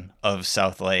Rosie Cotton of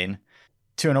South Lane.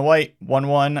 2 and a white,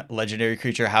 1/1, legendary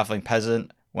creature, halfling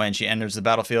peasant. When she enters the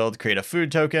battlefield, create a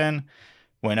food token.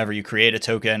 Whenever you create a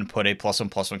token, put a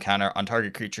 +1/+1 counter on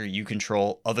target creature you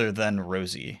control other than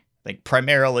Rosie. Like,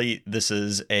 primarily, this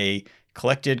is a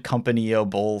collected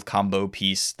companyable combo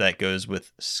piece that goes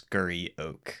with Scurry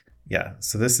Oak. Yeah,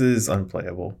 so this is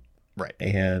unplayable. Right.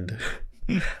 And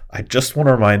I just want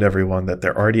to remind everyone that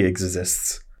there already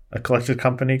exists a collected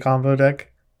company combo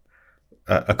deck,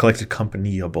 a collected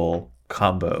companyable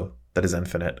combo that is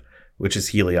infinite, which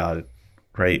is Heliod,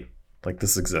 right? Like,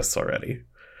 this exists already,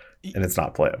 and it's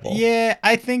not playable. Yeah,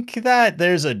 I think that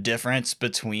there's a difference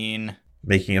between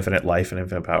making infinite life and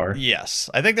infinite power. Yes,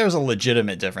 I think there's a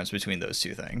legitimate difference between those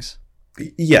two things.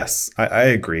 Yes, I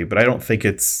agree, but I don't think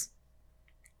it's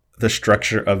the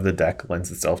structure of the deck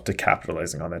lends itself to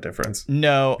capitalizing on that difference.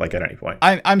 No, like, at any point.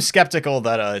 I'm skeptical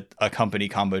that a company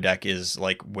combo deck is,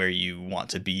 like, where you want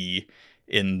to be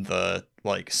in the,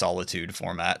 like, Solitude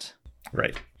format.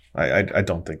 Right. I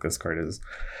don't think this card is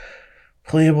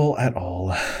playable at all.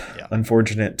 Yeah.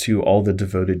 Unfortunate to all the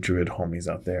devoted druid homies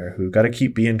out there who got to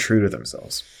keep being true to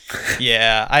themselves.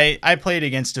 Yeah, I played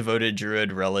against devoted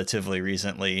druid relatively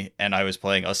recently, and I was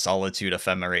playing a Solitude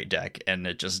Ephemerate deck, and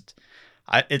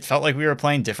it felt like we were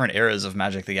playing different eras of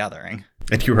Magic the Gathering.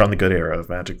 And you were on the good era of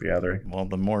Magic the Gathering. Well,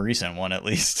 the more recent one, at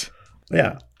least.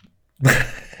 Yeah.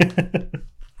 The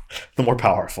more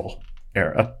powerful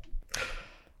era.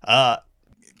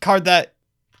 Card that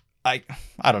I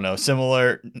don't know,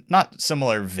 not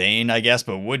similar vein, I guess,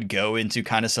 but would go into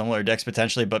kind of similar decks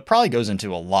potentially, but probably goes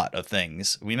into a lot of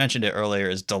things. We mentioned it earlier,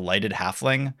 is Delighted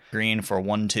Halfling. Green for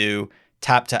 1/2.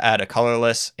 Tap to add a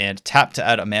colorless, and tap to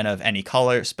add a mana of any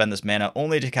color. Spend this mana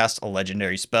only to cast a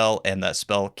legendary spell, and that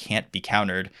spell can't be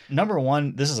countered. Number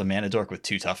 1, this is a mana dork with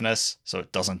 2 toughness, so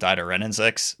it doesn't die to Renin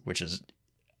 6, which is,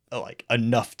 like,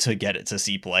 enough to get it to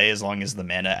see play as long as the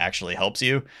mana actually helps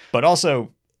you. But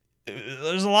also,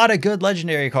 there's a lot of good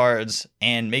legendary cards,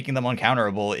 and making them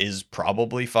uncounterable is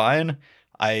probably fine.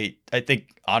 I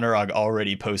think Honorog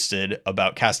already posted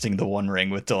about casting the One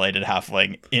Ring with Delighted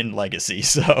Halfling in Legacy,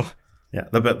 so... Yeah,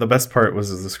 the best part was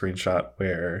the screenshot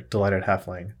where Delighted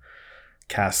Halfling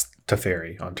cast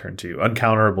Teferi on turn 2.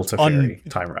 Uncounterable Teferi,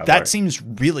 Time Raveler. That seems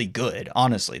really good,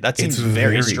 honestly. That seems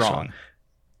very strong.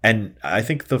 And I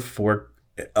think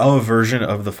a version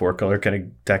of the 4-color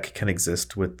deck can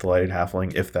exist with Delighted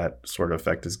Halfling if that sort of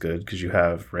effect is good, because you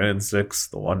have Renin 6,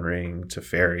 the One Ring,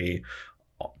 Teferi.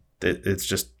 It's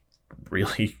just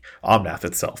really Omnath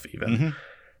itself, even. Mm-hmm.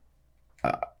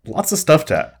 Lots of stuff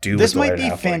to do. This might be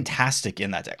fantastic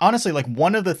in that deck. Honestly, like,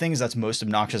 one of the things that's most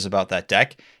obnoxious about that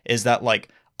deck is that, like,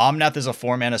 Omnath is a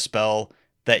 4-mana spell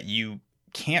that you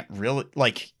can't really,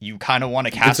 like, you kind of want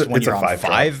to cast when you're on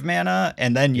 5 mana,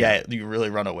 and then you really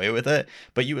run away with it,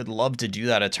 but you would love to do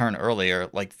that a turn earlier.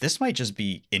 Like, this might just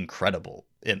be incredible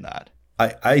in that.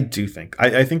 I do think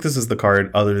I think this is the card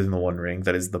other than the One Ring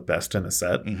that is the best in the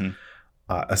set,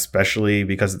 especially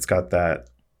because it's got that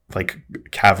like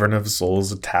Cavern of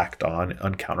Souls tacked on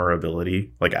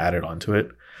uncounterability, like added onto it.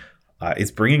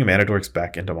 It's bringing mana dorks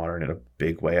back into Modern in a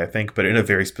big way, I think, but in a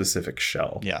very specific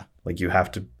shell. Yeah, like you have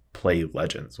to play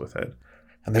Legends with it,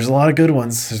 and there's a lot of good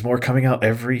ones. There's more coming out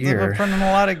every year. They're printing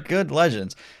a lot of good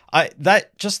Legends.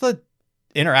 Just the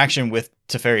interaction with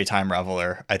Teferi Time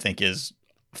Raveler, I think, is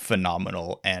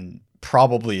phenomenal and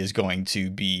probably is going to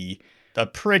be a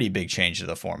pretty big change to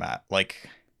the format. Like,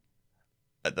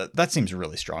 that seems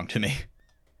really strong to me.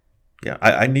 Yeah,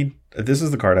 I need. This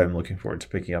is the card I'm looking forward to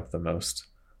picking up the most.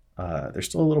 They're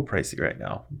still a little pricey right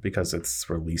now because it's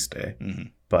release day,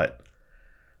 but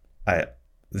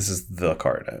this is the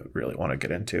card I really want to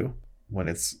get into when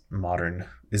it's Modern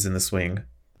is in the swing.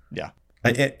 Yeah,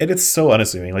 and it's so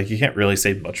unassuming. Like, you can't really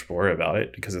say much more about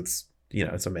it because it's, you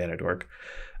know, it's a mana dork,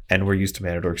 and we're used to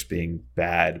mana dorks being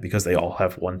bad because they all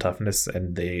have 1 toughness,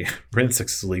 and Rin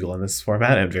 6 is legal in this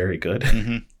format and very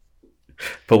good.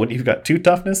 But when you've got 2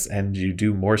 toughness and you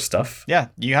do more stuff,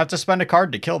 you have to spend a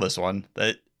card to kill this one.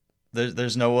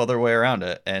 There's no other way around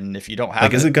it. And if you don't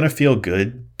have is it going to feel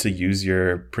good to use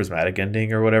your prismatic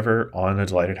ending or whatever on a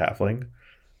Delighted Halfling?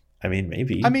 I mean,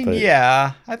 maybe.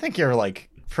 Yeah, I think you're like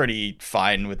pretty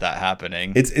fine with that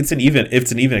happening. It's an even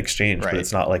exchange, right. But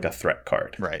it's not like a threat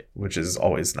card, right? Which is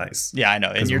always nice. Yeah, I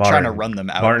know. And you're trying to run them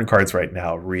out. Modern cards right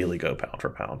now really go pound for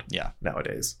pound. Yeah,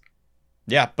 nowadays.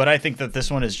 Yeah, but I think that this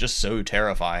one is just so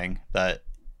terrifying that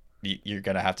you're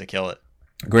gonna have to kill it.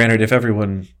 Granted, if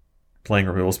everyone playing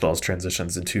removal spells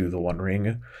transitions into the One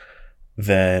Ring,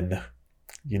 then,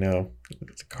 you know,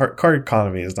 card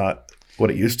economy is not what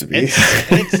it used to be.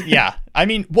 Yeah. I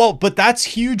mean, well, but that's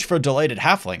huge for Delighted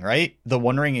Halfling, right? The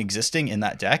One Ring existing in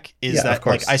that deck is that,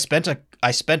 like, I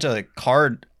spent a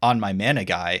card on my mana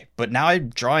guy, but now I'm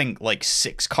drawing like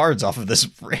 6 cards off of this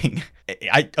ring.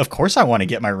 Of course I want to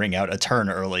get my ring out a turn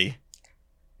early.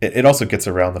 It also gets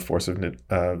around the force of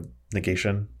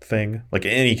negation thing. Like,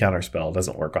 any counter spell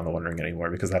doesn't work on the One Ring anymore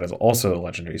because that is also a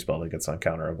legendary spell that gets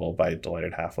uncounterable by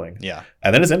Delighted Halfling. Yeah.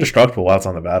 And then it's indestructible while it's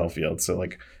on the battlefield. So,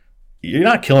 like, you're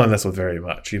not killing this with very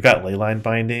much. You've got Leyline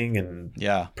Binding and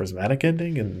Prismatic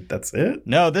Ending, and that's it.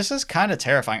 No, this is kind of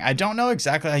terrifying. I don't know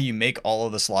exactly how you make all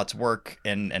of the slots work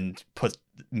and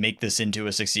make this into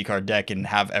a 60 card deck and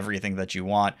have everything that you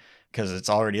want, because it's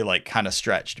already like kind of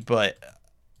stretched. But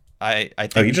I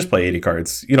think you just play 80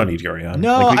 cards. You don't need Yorion.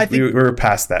 No, I think we're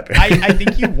past that. I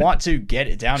think you want to get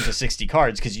it down to 60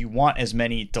 cards because you want as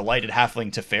many Delighted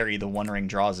Halfling Teferi the One Ring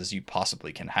draws as you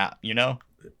possibly can have. You know?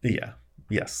 Yeah.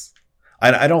 Yes.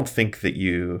 I don't think that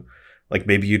you, like,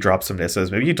 maybe you drop some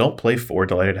Nissas. Maybe you don't play 4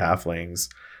 Delighted Halflings.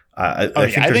 I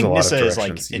think Nissa is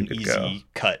like an easy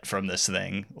cut from this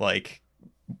thing. Like,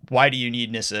 why do you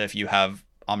need Nissa if you have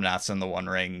Omnaths and the One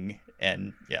Ring?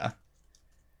 And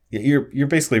you're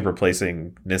basically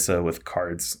replacing Nissa with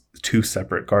cards, 2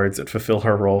 separate cards that fulfill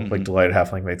her role. Like, Delighted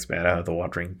Halfling makes mana, the One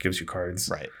Ring gives you cards,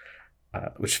 right?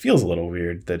 Which feels a little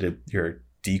weird that you're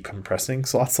decompressing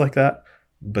slots like that.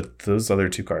 But those other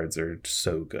 2 cards are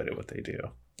so good at what they do.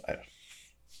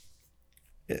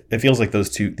 It feels like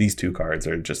these two cards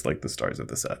are just like the stars of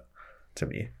the set to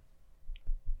me.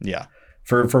 Yeah.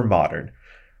 For Modern.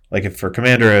 Like, if for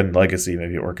Commander and Legacy,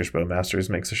 maybe Orcish Bowmasters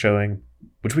makes a showing,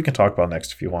 which we can talk about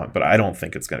next if you want, but I don't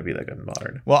think it's going to be that good in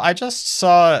Modern. Well, I just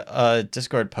saw a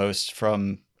Discord post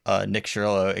from Nick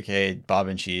Shirlow, aka Bob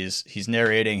and Cheese. He's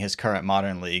narrating his current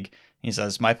Modern League. He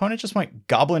says, my opponent just went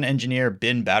Goblin Engineer,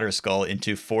 bin Batterskull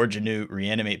into Forge Anew,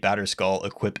 reanimate Batterskull,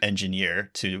 equip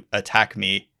Engineer to attack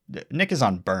me. Nick is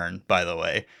on burn, by the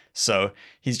way. So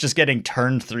he's just getting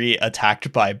turn 3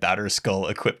 attacked by Batterskull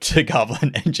equipped to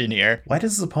Goblin Engineer. Why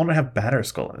does his opponent have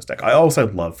Batterskull in his deck? I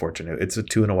also love Forge Anew. It's a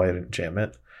 2 and a white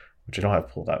enchantment, which I don't have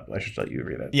pulled up. I should let you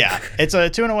read it. Yeah, it's a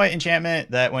 2 and a white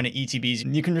enchantment that when it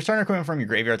ETBs, you can return equipment from your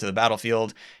graveyard to the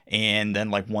battlefield, and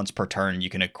then like once per turn, you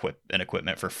can equip an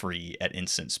equipment for free at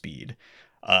instant speed.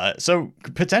 So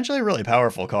potentially a really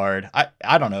powerful card.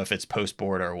 I don't know if it's post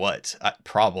board or what.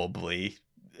 Probably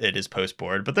it is post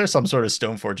board, but there's some sort of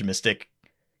Stoneforge Mystic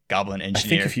Goblin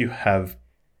Engineer. I think if you have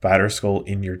Batterskull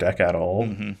in your deck at all,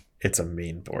 it's a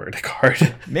main board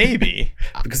card. Maybe.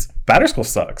 Because Batterskull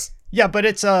sucks. Yeah, but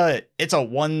it's a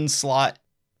 1 slot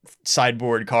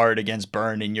sideboard card against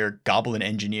burn in your Goblin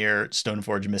Engineer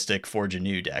Stoneforge Mystic Forge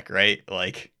Anew deck, right?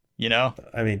 Like, you know?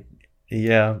 I mean,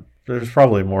 yeah, there's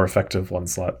probably more effective 1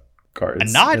 slot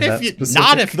cards. Not in if that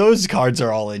not if specific- those cards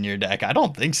are all in your deck. I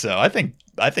don't think so. I think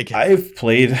I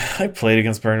played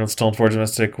against Burn with Stoneforge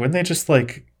Mystic. When they just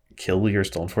like kill your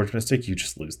Stoneforge Mystic, you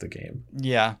just lose the game.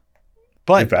 yeah.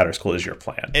 But if Batterskull is your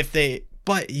plan.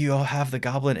 But you all have the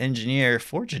Goblin Engineer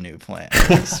Forge a New plan.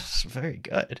 It's very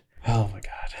good. Oh my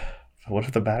god. What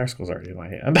if the Batterskull's already in my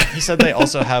hand? He said they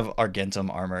also have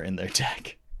Argentum armor in their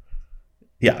deck.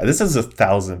 Yeah, this is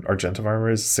 1,000 Argentum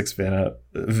armor, is 6 mana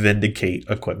Vindicate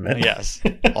equipment. Yes.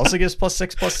 Also gives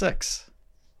 +6/+6.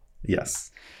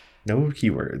 Yes. No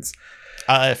keywords.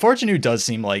 Forge a New does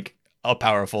seem like a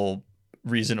powerful,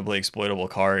 reasonably exploitable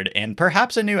card, and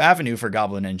perhaps a new avenue for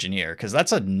Goblin Engineer, because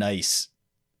that's a nice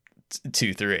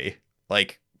 2/3.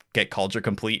 Like, get Cauldron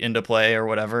Complete into play or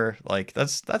whatever. Like,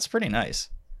 that's pretty nice.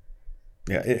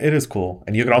 Yeah, it is cool.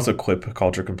 And you can also equip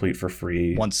Cauldron Complete for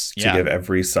free Once, to give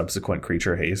every subsequent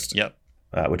creature haste. Yep.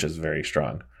 Which is very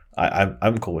strong.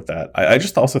 I'm cool with that. I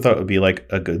just also thought it would be like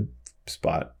a good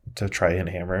spot to try and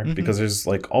hammer, because there's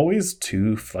like always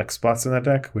 2 flex spots in that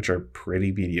deck, which are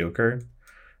pretty mediocre.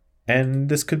 And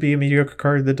this could be a mediocre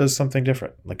card that does something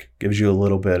different. Like, gives you a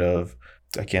little bit of,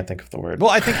 I can't think of the word.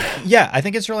 Well, I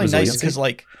think it's really nice because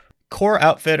like Core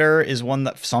Outfitter is one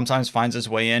that sometimes finds its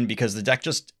way in because the deck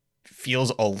just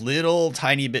feels a little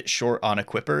tiny bit short on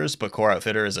equippers, but Core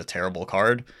Outfitter is a terrible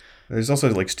card. There's also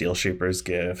like Steel Shaper's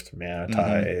Gift, Mana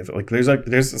Tithe. Like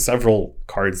there's several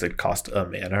cards that cost a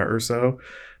mana or so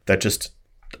that just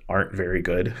aren't very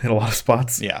good in a lot of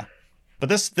spots. Yeah. But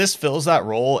this fills that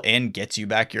role and gets you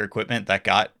back your equipment that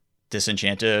got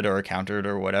disenchanted or countered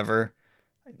or whatever,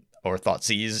 or thought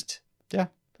seized. Yeah.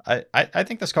 I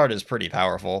think this card is pretty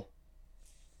powerful.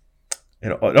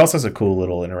 It also has a cool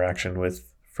little interaction with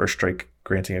First Strike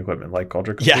granting equipment like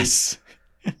Cauldron Complete. Yes.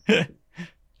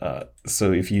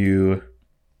 So if you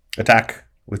attack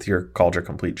with your Cauldron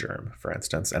Complete Germ, for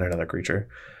instance, and another creature,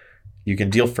 you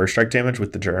can deal First Strike damage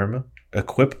with the Germ,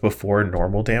 equip before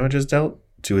normal damage is dealt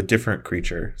to a different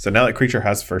creature. So now that creature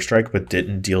has First Strike but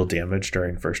didn't deal damage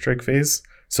during First Strike phase,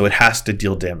 so it has to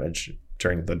deal damage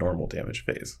during the normal damage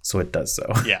phase. So it does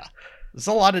so. Yeah. It's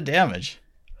a lot of damage.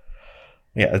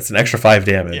 Yeah, it's an extra 5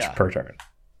 damage per turn.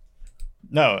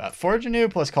 No, Forge Anew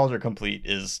plus Cauldron Complete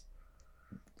is...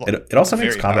 It also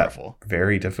makes combat powerful.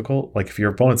 Very difficult. Like if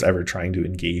your opponent's ever trying to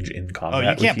engage in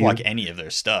combat, you can't block any of their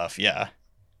stuff. Yeah.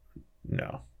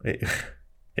 No,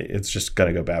 it's just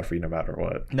gonna go bad for you no matter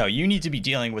what. No, you need to be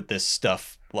dealing with this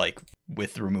stuff like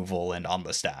with removal and on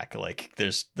the stack. Like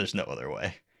there's no other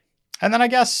way. And then I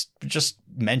guess just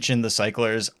mention the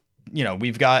cyclers. You know,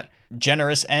 we've got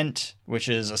Generous Ent, which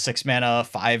is a 6 mana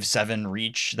 5/7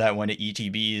 reach that when it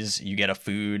ETBs you get a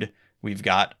food. We've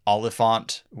got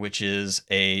Oliphant, which is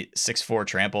a 6/4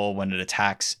 trample. When it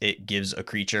attacks, it gives a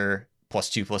creature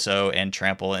 +2/+0 and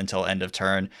trample until end of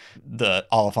turn. The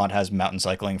Oliphant has mountain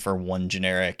cycling for 1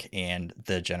 generic, and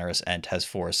the Generous Ent has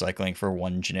 4 cycling for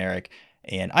 1 generic.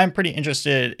 And I'm pretty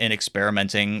interested in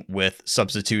experimenting with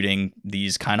substituting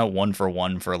these kind of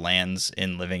 1-for-1 for lands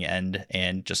in Living End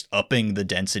and just upping the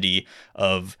density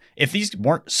of, if these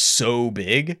weren't so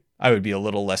big, I would be a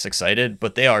little less excited,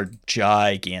 but they are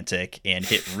gigantic and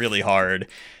hit really hard.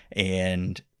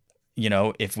 And, you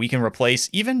know, if we can replace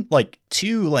even like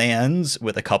 2 lands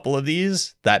with a couple of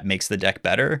these, that makes the deck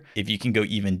better. If you can go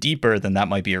even deeper, then that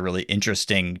might be a really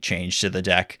interesting change to the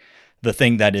deck. The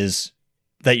thing that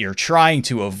you're trying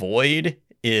to avoid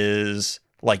is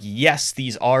like, yes,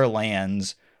 these are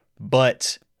lands,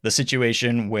 but the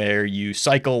situation where you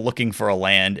cycle looking for a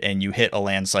land and you hit a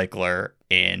land cycler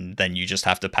and then you just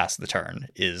have to pass the turn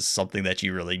is something that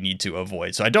you really need to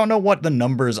avoid. So I don't know what the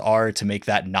numbers are to make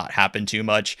that not happen too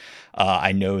much.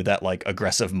 I know that like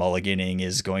aggressive mulliganing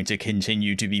is going to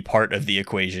continue to be part of the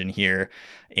equation here.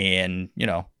 And, you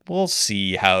know, we'll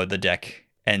see how the deck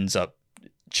ends up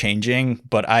changing,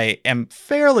 but I am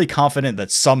fairly confident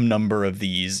that some number of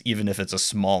these, even if it's a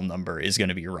small number, is going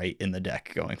to be right in the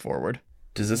deck going forward.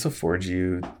 Does this afford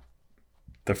you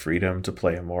the freedom to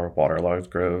play more Waterlogged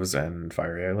Groves and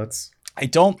Fiery Islets? I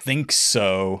don't think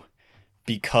so,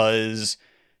 because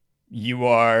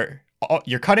you're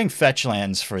cutting fetch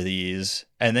lands for these,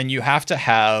 and then you have to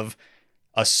have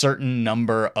a certain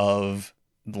number of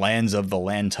lands of the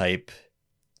land type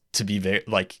to be very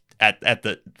like at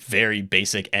the very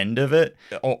basic end of it,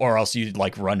 or else you'd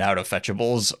like run out of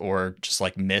fetchables or just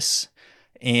like miss.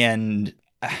 And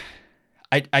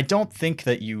I don't think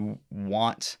that you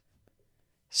want.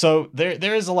 So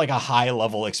there is a high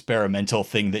level experimental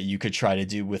thing that you could try to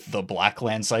do with the Black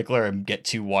Land Cycler and get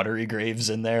 2 Watery Graves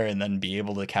in there and then be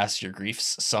able to cast your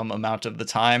Griefs some amount of the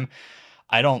time.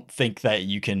 I don't think that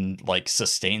you can like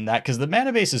sustain that because the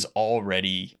mana base is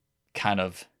already kind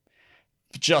of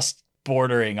just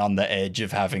bordering on the edge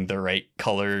of having the right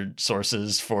color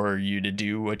sources for you to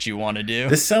do what you want to do.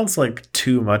 This sounds like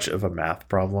too much of a math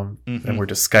problem, and we're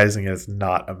disguising it as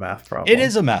not a math problem. It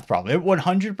is a math problem. It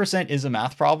 100% is a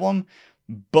math problem,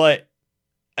 but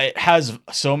it has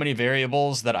so many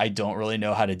variables that I don't really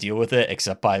know how to deal with it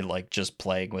except by like just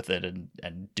playing with it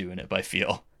and doing it by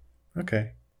feel.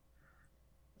 Okay.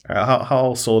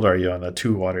 How sold are you on the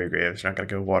 2 watery graves? You're not going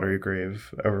to go watery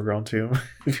grave overgrown tomb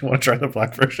if you want to try the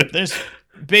black version? There's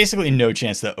basically no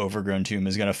chance that overgrown tomb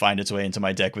is going to find its way into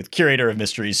my deck with Curator of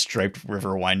Mysteries, Striped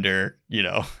River Winder. You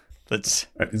know, that's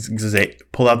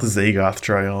pull out the Zagoth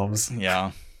Triomes.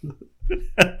 Yeah.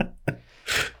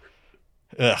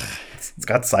 Ugh. It's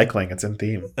got cycling. It's in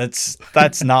theme.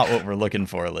 That's not what we're looking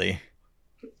for, Lee.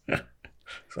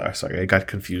 Sorry, I got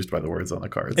confused by the words on the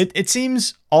cards. It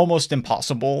seems almost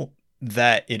impossible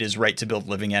that it is right to build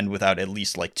Living End without at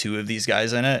least like 2 of these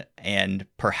guys in it, and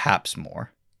perhaps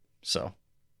more. So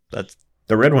that's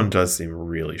the red one does seem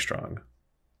really strong.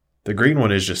 The green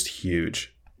one is just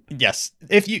huge. Yes,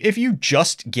 if you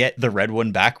just get the red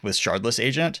one back with Shardless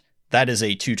Agent, that is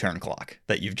a 2-turn clock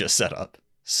that you've just set up.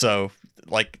 So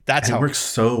like that's and how it works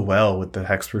so well with the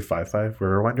Hexproof 5/5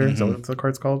 Riverwinder. Is that what the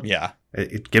card's called? Yeah.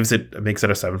 It makes it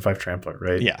a 7/5 trampler,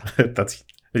 right? Yeah. That's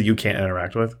you can't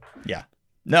interact with. Yeah.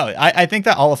 No, I think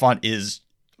that Oliphant is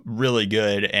really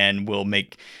good and will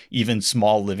make even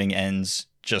small living ends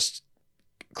just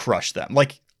crush them.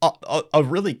 Like a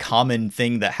really common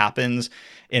thing that happens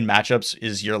in matchups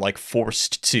is you're like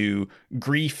forced to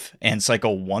grief and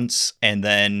cycle once, and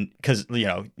then because you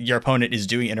know your opponent is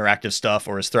doing interactive stuff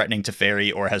or is threatening to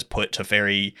fairy or has put to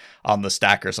fairy on the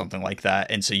stack or something like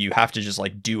that, and so you have to just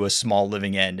like do a small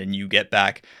living end and you get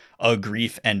back a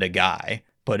grief and a guy.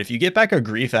 But if you get back a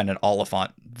grief and an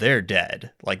Oliphant, they're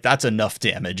dead. Like that's enough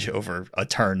damage over a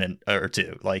turn or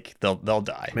 2. Like they'll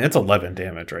die. I mean, it's 11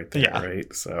 damage right there, Yeah.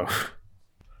 right? So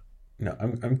no,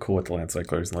 I'm cool with the Land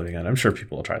Cyclers and Living End. I'm sure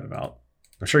people will try them out.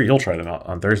 I'm sure you'll try them out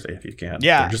on Thursday if you can.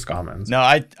 Yeah. They're just commons. No,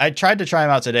 I tried to try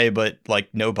them out today, but like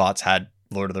no bots had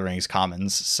Lord of the Rings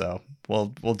commons, so we'll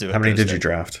do it. How many Thursday. did you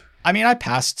draft? I mean, I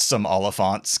passed some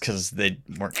Oliphants because they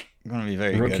weren't going to be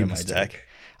very good in my deck.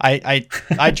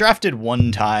 I drafted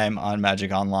one time on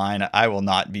Magic Online. I will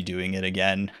not be doing it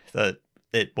again.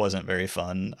 It wasn't very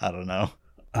fun. I don't know.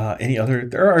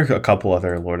 There are a couple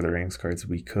other Lord of the Rings cards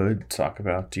we could talk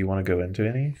about. Do you want to go into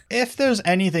any? If there's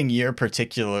anything you're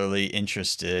particularly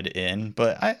interested in,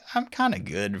 but I'm kind of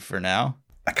good for now.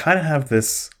 I kind of have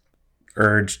this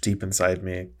urge deep inside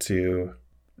me to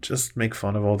just make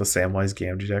fun of all the Samwise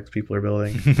Gamgee decks people are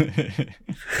building.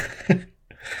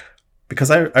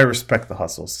 Because I respect the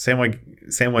hustles.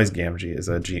 Samwise Gamgee is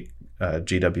a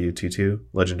GW22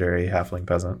 legendary halfling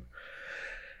peasant.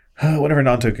 Whenever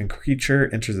non-token creature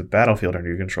enters the battlefield under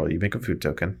your control, you make a food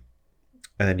token.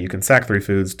 And then you can sack 3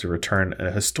 foods to return a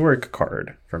historic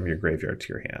card from your graveyard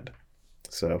to your hand.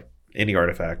 So any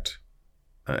artifact,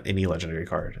 any legendary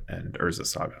card, and Urza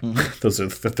Saga. Mm-hmm. Those are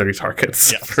the 30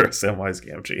 targets for Samwise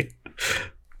Gamgee.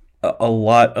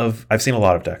 I've seen a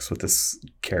lot of decks with this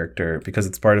character because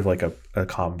it's part of like a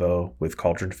combo with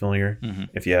Cauldron Familiar. Mm-hmm.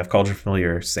 If you have Cauldron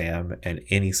Familiar, Sam, and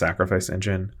any sacrifice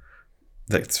engine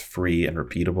that's free and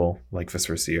repeatable, like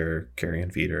Viscera Seer,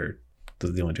 Carrion Feeder, those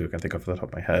are the only 2 I can think of off the top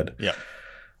of my head. Yeah.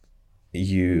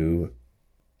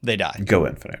 They die. Go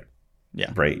infinite.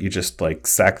 Yeah. Right. You just like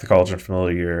sack the Cauldron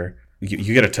Familiar.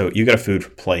 You get a food for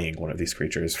playing one of these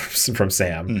creatures from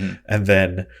Sam, mm-hmm. and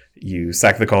then you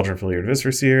sack the Cauldron Familiar to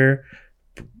Viscera Seer,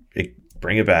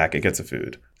 bring it back, it gets a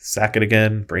food. Sack it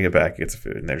again, bring it back, it gets a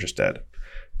food, and they're just dead.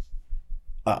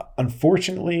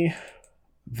 Unfortunately,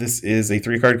 this is a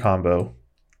 3-card combo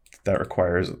that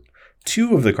requires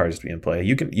 2 of the cards to be in play.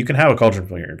 You can have a Cauldron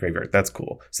Familiar in your graveyard. That's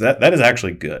cool. So that is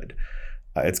actually good.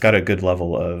 It's got a good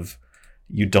level of.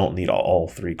 You don't need all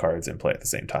 3 cards in play at the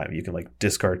same time. You can like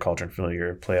discard Cauldron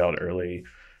Familiar, play it out early,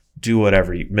 do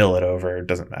whatever, you mill it over, it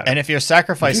doesn't matter. And if your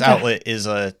sacrifice outlet is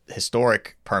a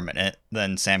historic permanent,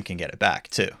 then Sam can get it back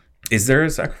too. Is there a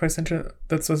sacrifice engine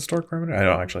that's a historic permanent? I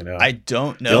don't actually know. I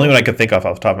don't know. The only one I could think of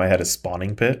off the top of my head is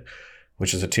Spawning Pit,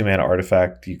 which is a 2-mana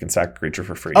artifact. You can sack a creature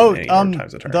for free any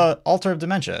times a turn. The Altar of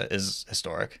Dementia is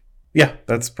historic. Yeah,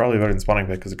 that's probably better than Spawning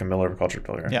Pit because it can mill over Cauldron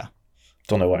Familiar. Yeah.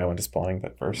 Don't know why I went to Spawning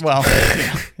Pit first. Well,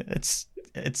 it's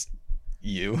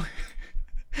you.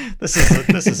 This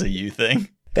is a you thing.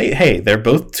 They're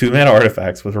both 2-mana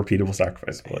artifacts with repeatable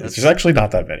sacrifice abilities. There's actually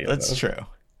not that many of those. That's true.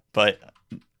 But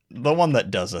the one that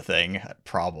does a thing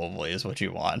probably is what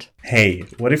you want. Hey,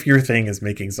 what if your thing is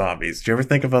making zombies? Do you ever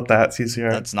think about that,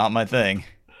 CCR? That's not my thing.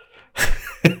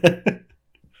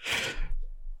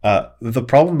 The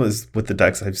problem is with the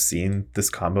decks I've seen this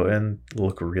combo in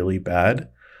look really bad.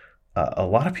 A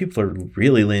lot of people are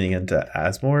really leaning into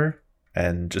Asmore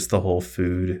and just the whole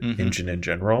food engine in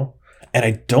general. And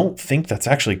I don't think that's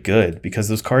actually good because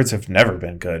those cards have never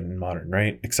been good in Modern,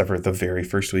 right? Except for the very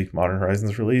first week Modern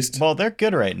Horizons released. Well, they're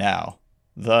good right now.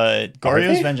 The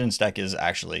Goryo's Vengeance deck is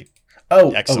actually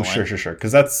excellent. Sure.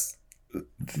 Because that's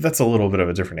a little bit of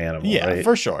a different animal, yeah, right?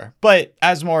 For sure. But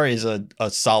Asmore is a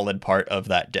solid part of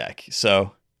that deck.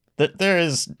 So there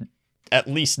is at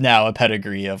least now a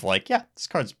pedigree of like, yeah, this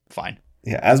card's fine.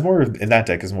 Yeah, Asmore in that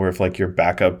deck is more of like your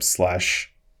backup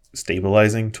 /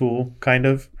 stabilizing tool, kind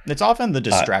of. It's often the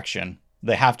distraction.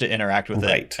 They have to interact with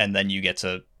right. it, and then you get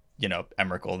to,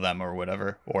 Emrakul them or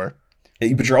whatever.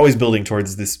 But you're always building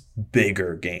towards this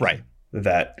bigger game. Right.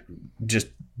 That just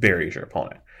buries your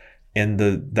opponent. In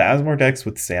the Asmore decks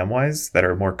with Samwise that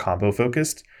are more combo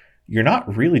focused, you're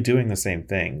not really doing the same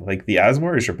thing. Like the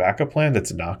Asmore is your backup plan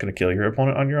that's not going to kill your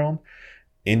opponent on your own,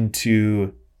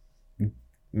 into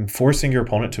forcing your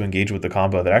opponent to engage with the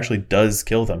combo that actually does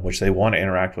kill them, which they want to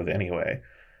interact with anyway.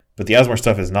 But the Asmore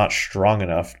stuff is not strong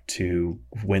enough to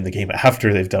win the game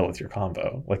after they've dealt with your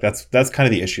combo. Like that's kind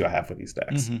of the issue I have with these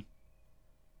decks. Mm-hmm.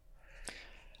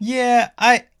 Yeah,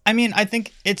 I mean, I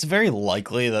think it's very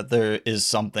likely that there is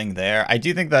something there. I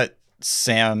do think that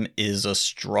Sam is a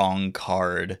strong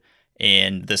card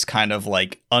and this kind of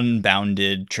like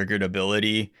unbounded triggered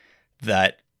ability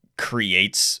that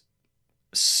creates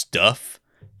stuff.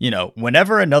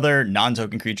 Whenever another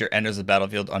non-token creature enters the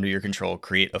battlefield under your control,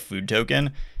 create a food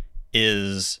token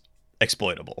is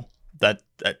exploitable. That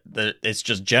it's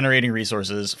just generating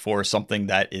resources for something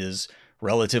that is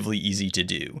relatively easy to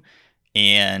do.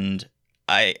 And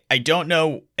I don't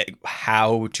know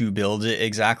how to build it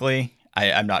exactly.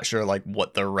 I'm not sure like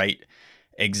what the right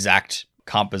exact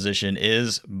composition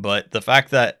is, but the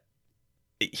fact that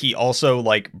he also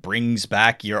like brings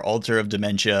back your Altar of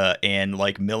Dementia and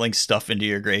like milling stuff into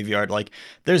your graveyard, like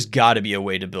there's got to be a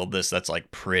way to build this that's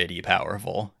like pretty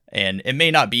powerful. And it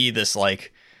may not be this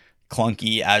like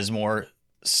clunky Asmore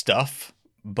stuff,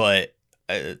 but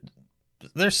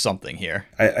there's something here.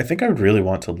 I think I would really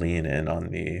want to lean in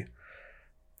on the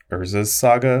Urza's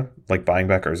Saga, like buying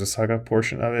back Urza's Saga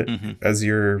portion of it as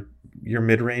your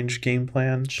mid-range game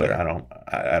plan. Sure. But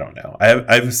I don't know.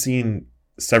 I've seen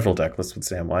several deck lists with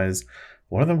Samwise.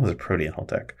 One of them was a Protean Hulk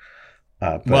deck.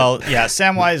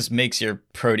 Samwise makes your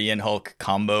Protean Hulk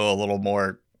combo a little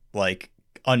more like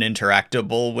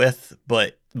uninteractable with,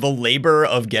 but the labor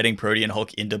of getting Protean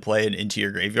Hulk into play and into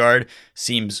your graveyard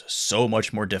seems so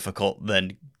much more difficult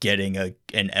than getting an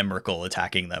Emrakul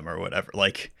attacking them or whatever.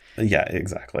 Like, yeah,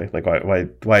 exactly. Like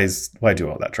why do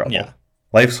all that trouble? Yeah.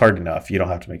 Life's hard enough. You don't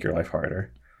have to make your life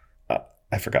harder.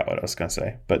 I forgot what I was gonna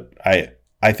say, but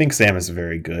I think Sam is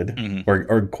very good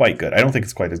or quite good. I don't think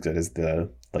it's quite as good as the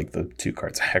two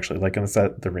cards I actually like in the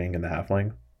set, the Ring and the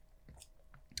Halfling.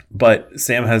 But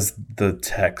Sam has the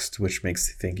text, which makes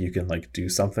you think you can like do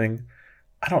something.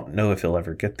 I don't know if he'll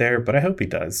ever get there, but I hope he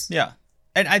does. Yeah.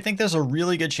 And I think there's a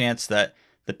really good chance that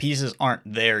the pieces aren't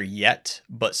there yet,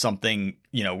 but something,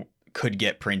 could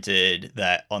get printed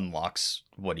that unlocks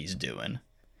what he's doing.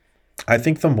 I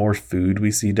think the more food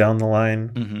we see down the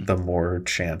line, the more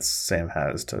chance Sam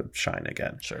has to shine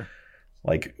again. Sure.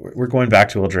 Like, we're going back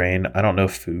to Eldraine. I don't know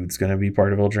if food's going to be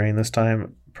part of Eldraine this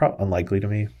time. Unlikely to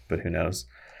me, but who knows?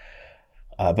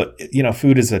 But,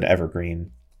 food is an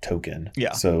evergreen token.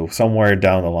 Yeah. So somewhere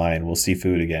down the line, we'll see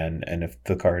food again. And if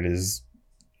the card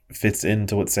fits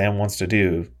into what Sam wants to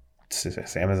do,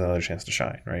 Sam has another chance to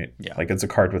shine, right? Yeah. Like, it's a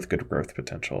card with good growth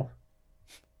potential.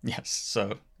 Yes.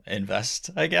 So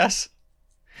invest, I guess.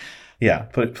 Yeah.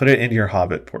 Put it into your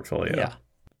Hobbit portfolio. Yeah.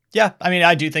 Yeah, I mean,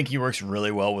 I do think he works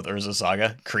really well with Urza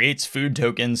Saga. Creates food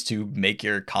tokens to make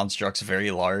your constructs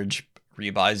very large.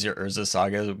 Rebuys your Urza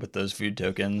Saga with those food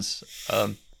tokens.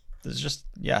 There's just,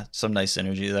 some nice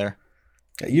synergy there.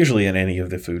 Usually in any of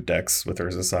the food decks with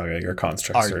Urza Saga, your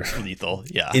constructs are lethal.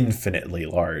 Yeah, infinitely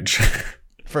large.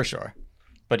 For sure.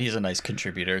 But he's a nice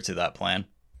contributor to that plan.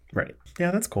 Right.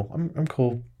 Yeah, that's cool. I'm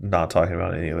cool not talking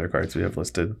about any other cards we have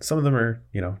listed. Some of them are,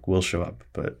 will show up,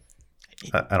 but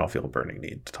I don't feel a burning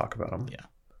need to talk about them. Yeah.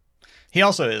 He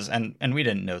also is, and we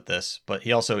didn't note this, but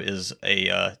he also is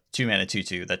a 2-mana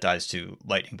 2/2 that dies to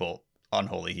Lightning Bolt,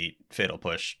 Unholy Heat, Fatal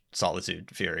Push,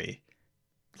 Solitude, Fury.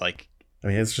 Like, I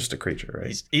mean, it's just a creature,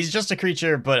 right? He's just a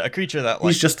creature, but a creature that,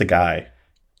 like, he's just a guy.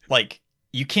 Like,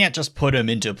 you can't just put him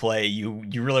into play. You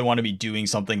really want to be doing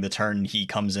something the turn he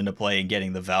comes into play and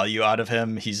getting the value out of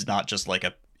him. He's not just like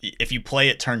if you play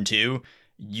it turn 2,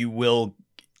 you will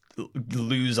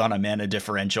lose on a mana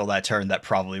differential that turn that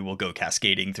probably will go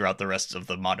cascading throughout the rest of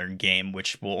the modern game,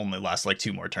 which will only last like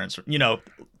 2 more turns.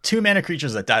 2 mana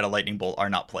creatures that die to lightning bolt are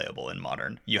not playable in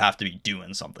modern. You have to be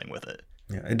doing something with it.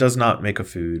 Yeah, it does not make a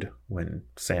food when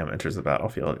Sam enters the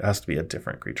battlefield. It has to be a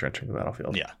different creature entering the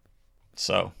battlefield. Yeah.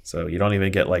 So you don't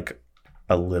even get like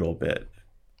a little bit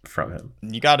from him.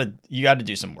 You gotta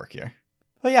do some work here.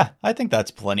 But yeah, I think that's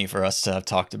plenty for us to have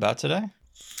talked about today.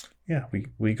 Yeah,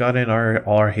 we got in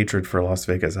all our hatred for Las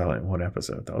Vegas out in one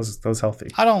episode. That was healthy.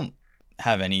 I don't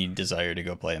have any desire to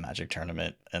go play a Magic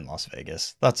tournament in Las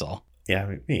Vegas. That's all. Yeah,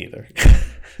 me either.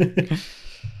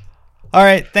 All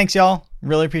right, thanks y'all.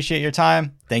 Really appreciate your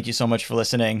time. Thank you so much for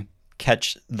listening.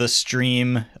 Catch the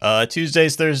stream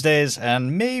Tuesdays, Thursdays,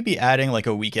 and maybe adding like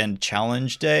a weekend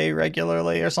challenge day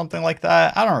regularly or something like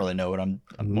that. I don't really know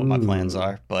what my plans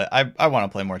are, but I want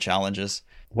to play more challenges.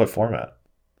 What format?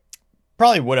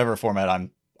 Probably whatever format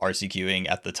I'm RCQing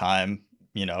at the time.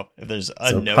 If there's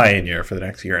a Pioneer for the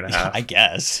next year and a half. I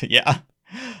guess, yeah.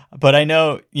 But I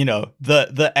know,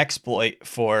 the exploit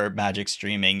for Magic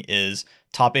streaming is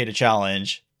top 8 a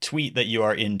challenge, tweet that you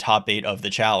are in top 8 of the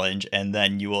challenge, and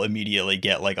then you will immediately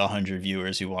get like 100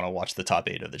 viewers who want to watch the top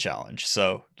 8 of the challenge.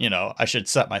 So, I should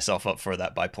set myself up for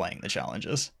that by playing the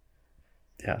challenges.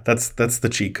 Yeah, that's the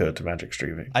cheat code to Magic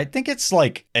streaming. I think it's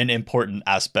like an important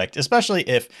aspect,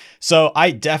 especially so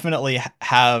I definitely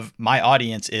have, my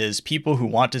audience is people who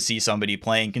want to see somebody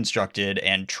playing constructed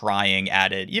and trying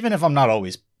at it, even if I'm not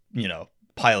always,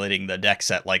 piloting the decks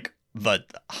at like the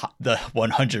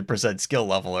 100% skill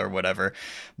level or whatever.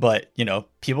 But,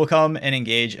 people come and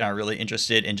engage and are really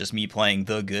interested in just me playing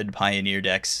the good Pioneer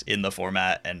decks in the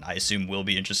format. And I assume will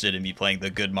be interested in me playing the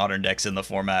good Modern decks in the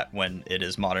format when it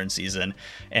is Modern season.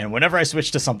 And whenever I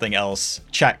switch to something else,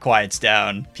 chat quiets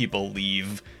down, people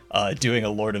leave. Doing a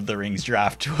Lord of the Rings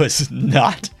draft was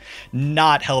not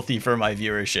healthy for my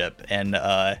viewership. And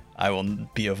I will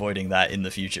be avoiding that in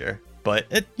the future. But,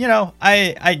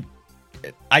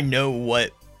 I know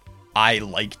what I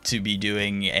like to be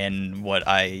doing and what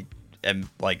I am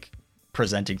like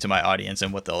presenting to my audience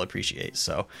and what they'll appreciate.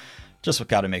 So just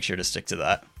got to make sure to stick to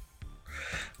that.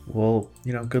 Well,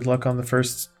 good luck on the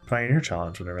first Pioneer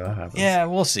Challenge whenever that happens. Yeah,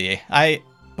 we'll see. I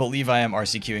believe I am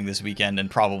RCQing this weekend and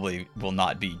probably will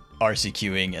not be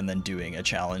RCQing and then doing a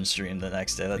challenge stream the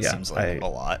next day. That seems like a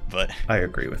lot, but I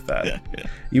agree with that. Yeah.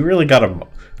 You really got to...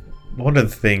 One of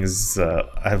the things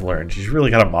I've learned, you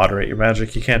really got to moderate your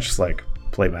Magic. You can't just like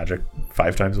play Magic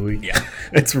 5 times a week. Yeah,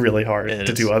 it's really hard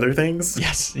to do other things.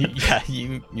 Yes, yeah,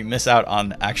 you miss out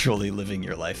on actually living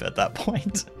your life at that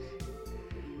point.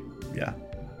 Yeah.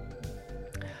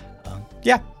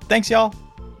 Yeah. Thanks, y'all.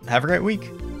 Have a great week.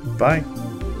 Bye.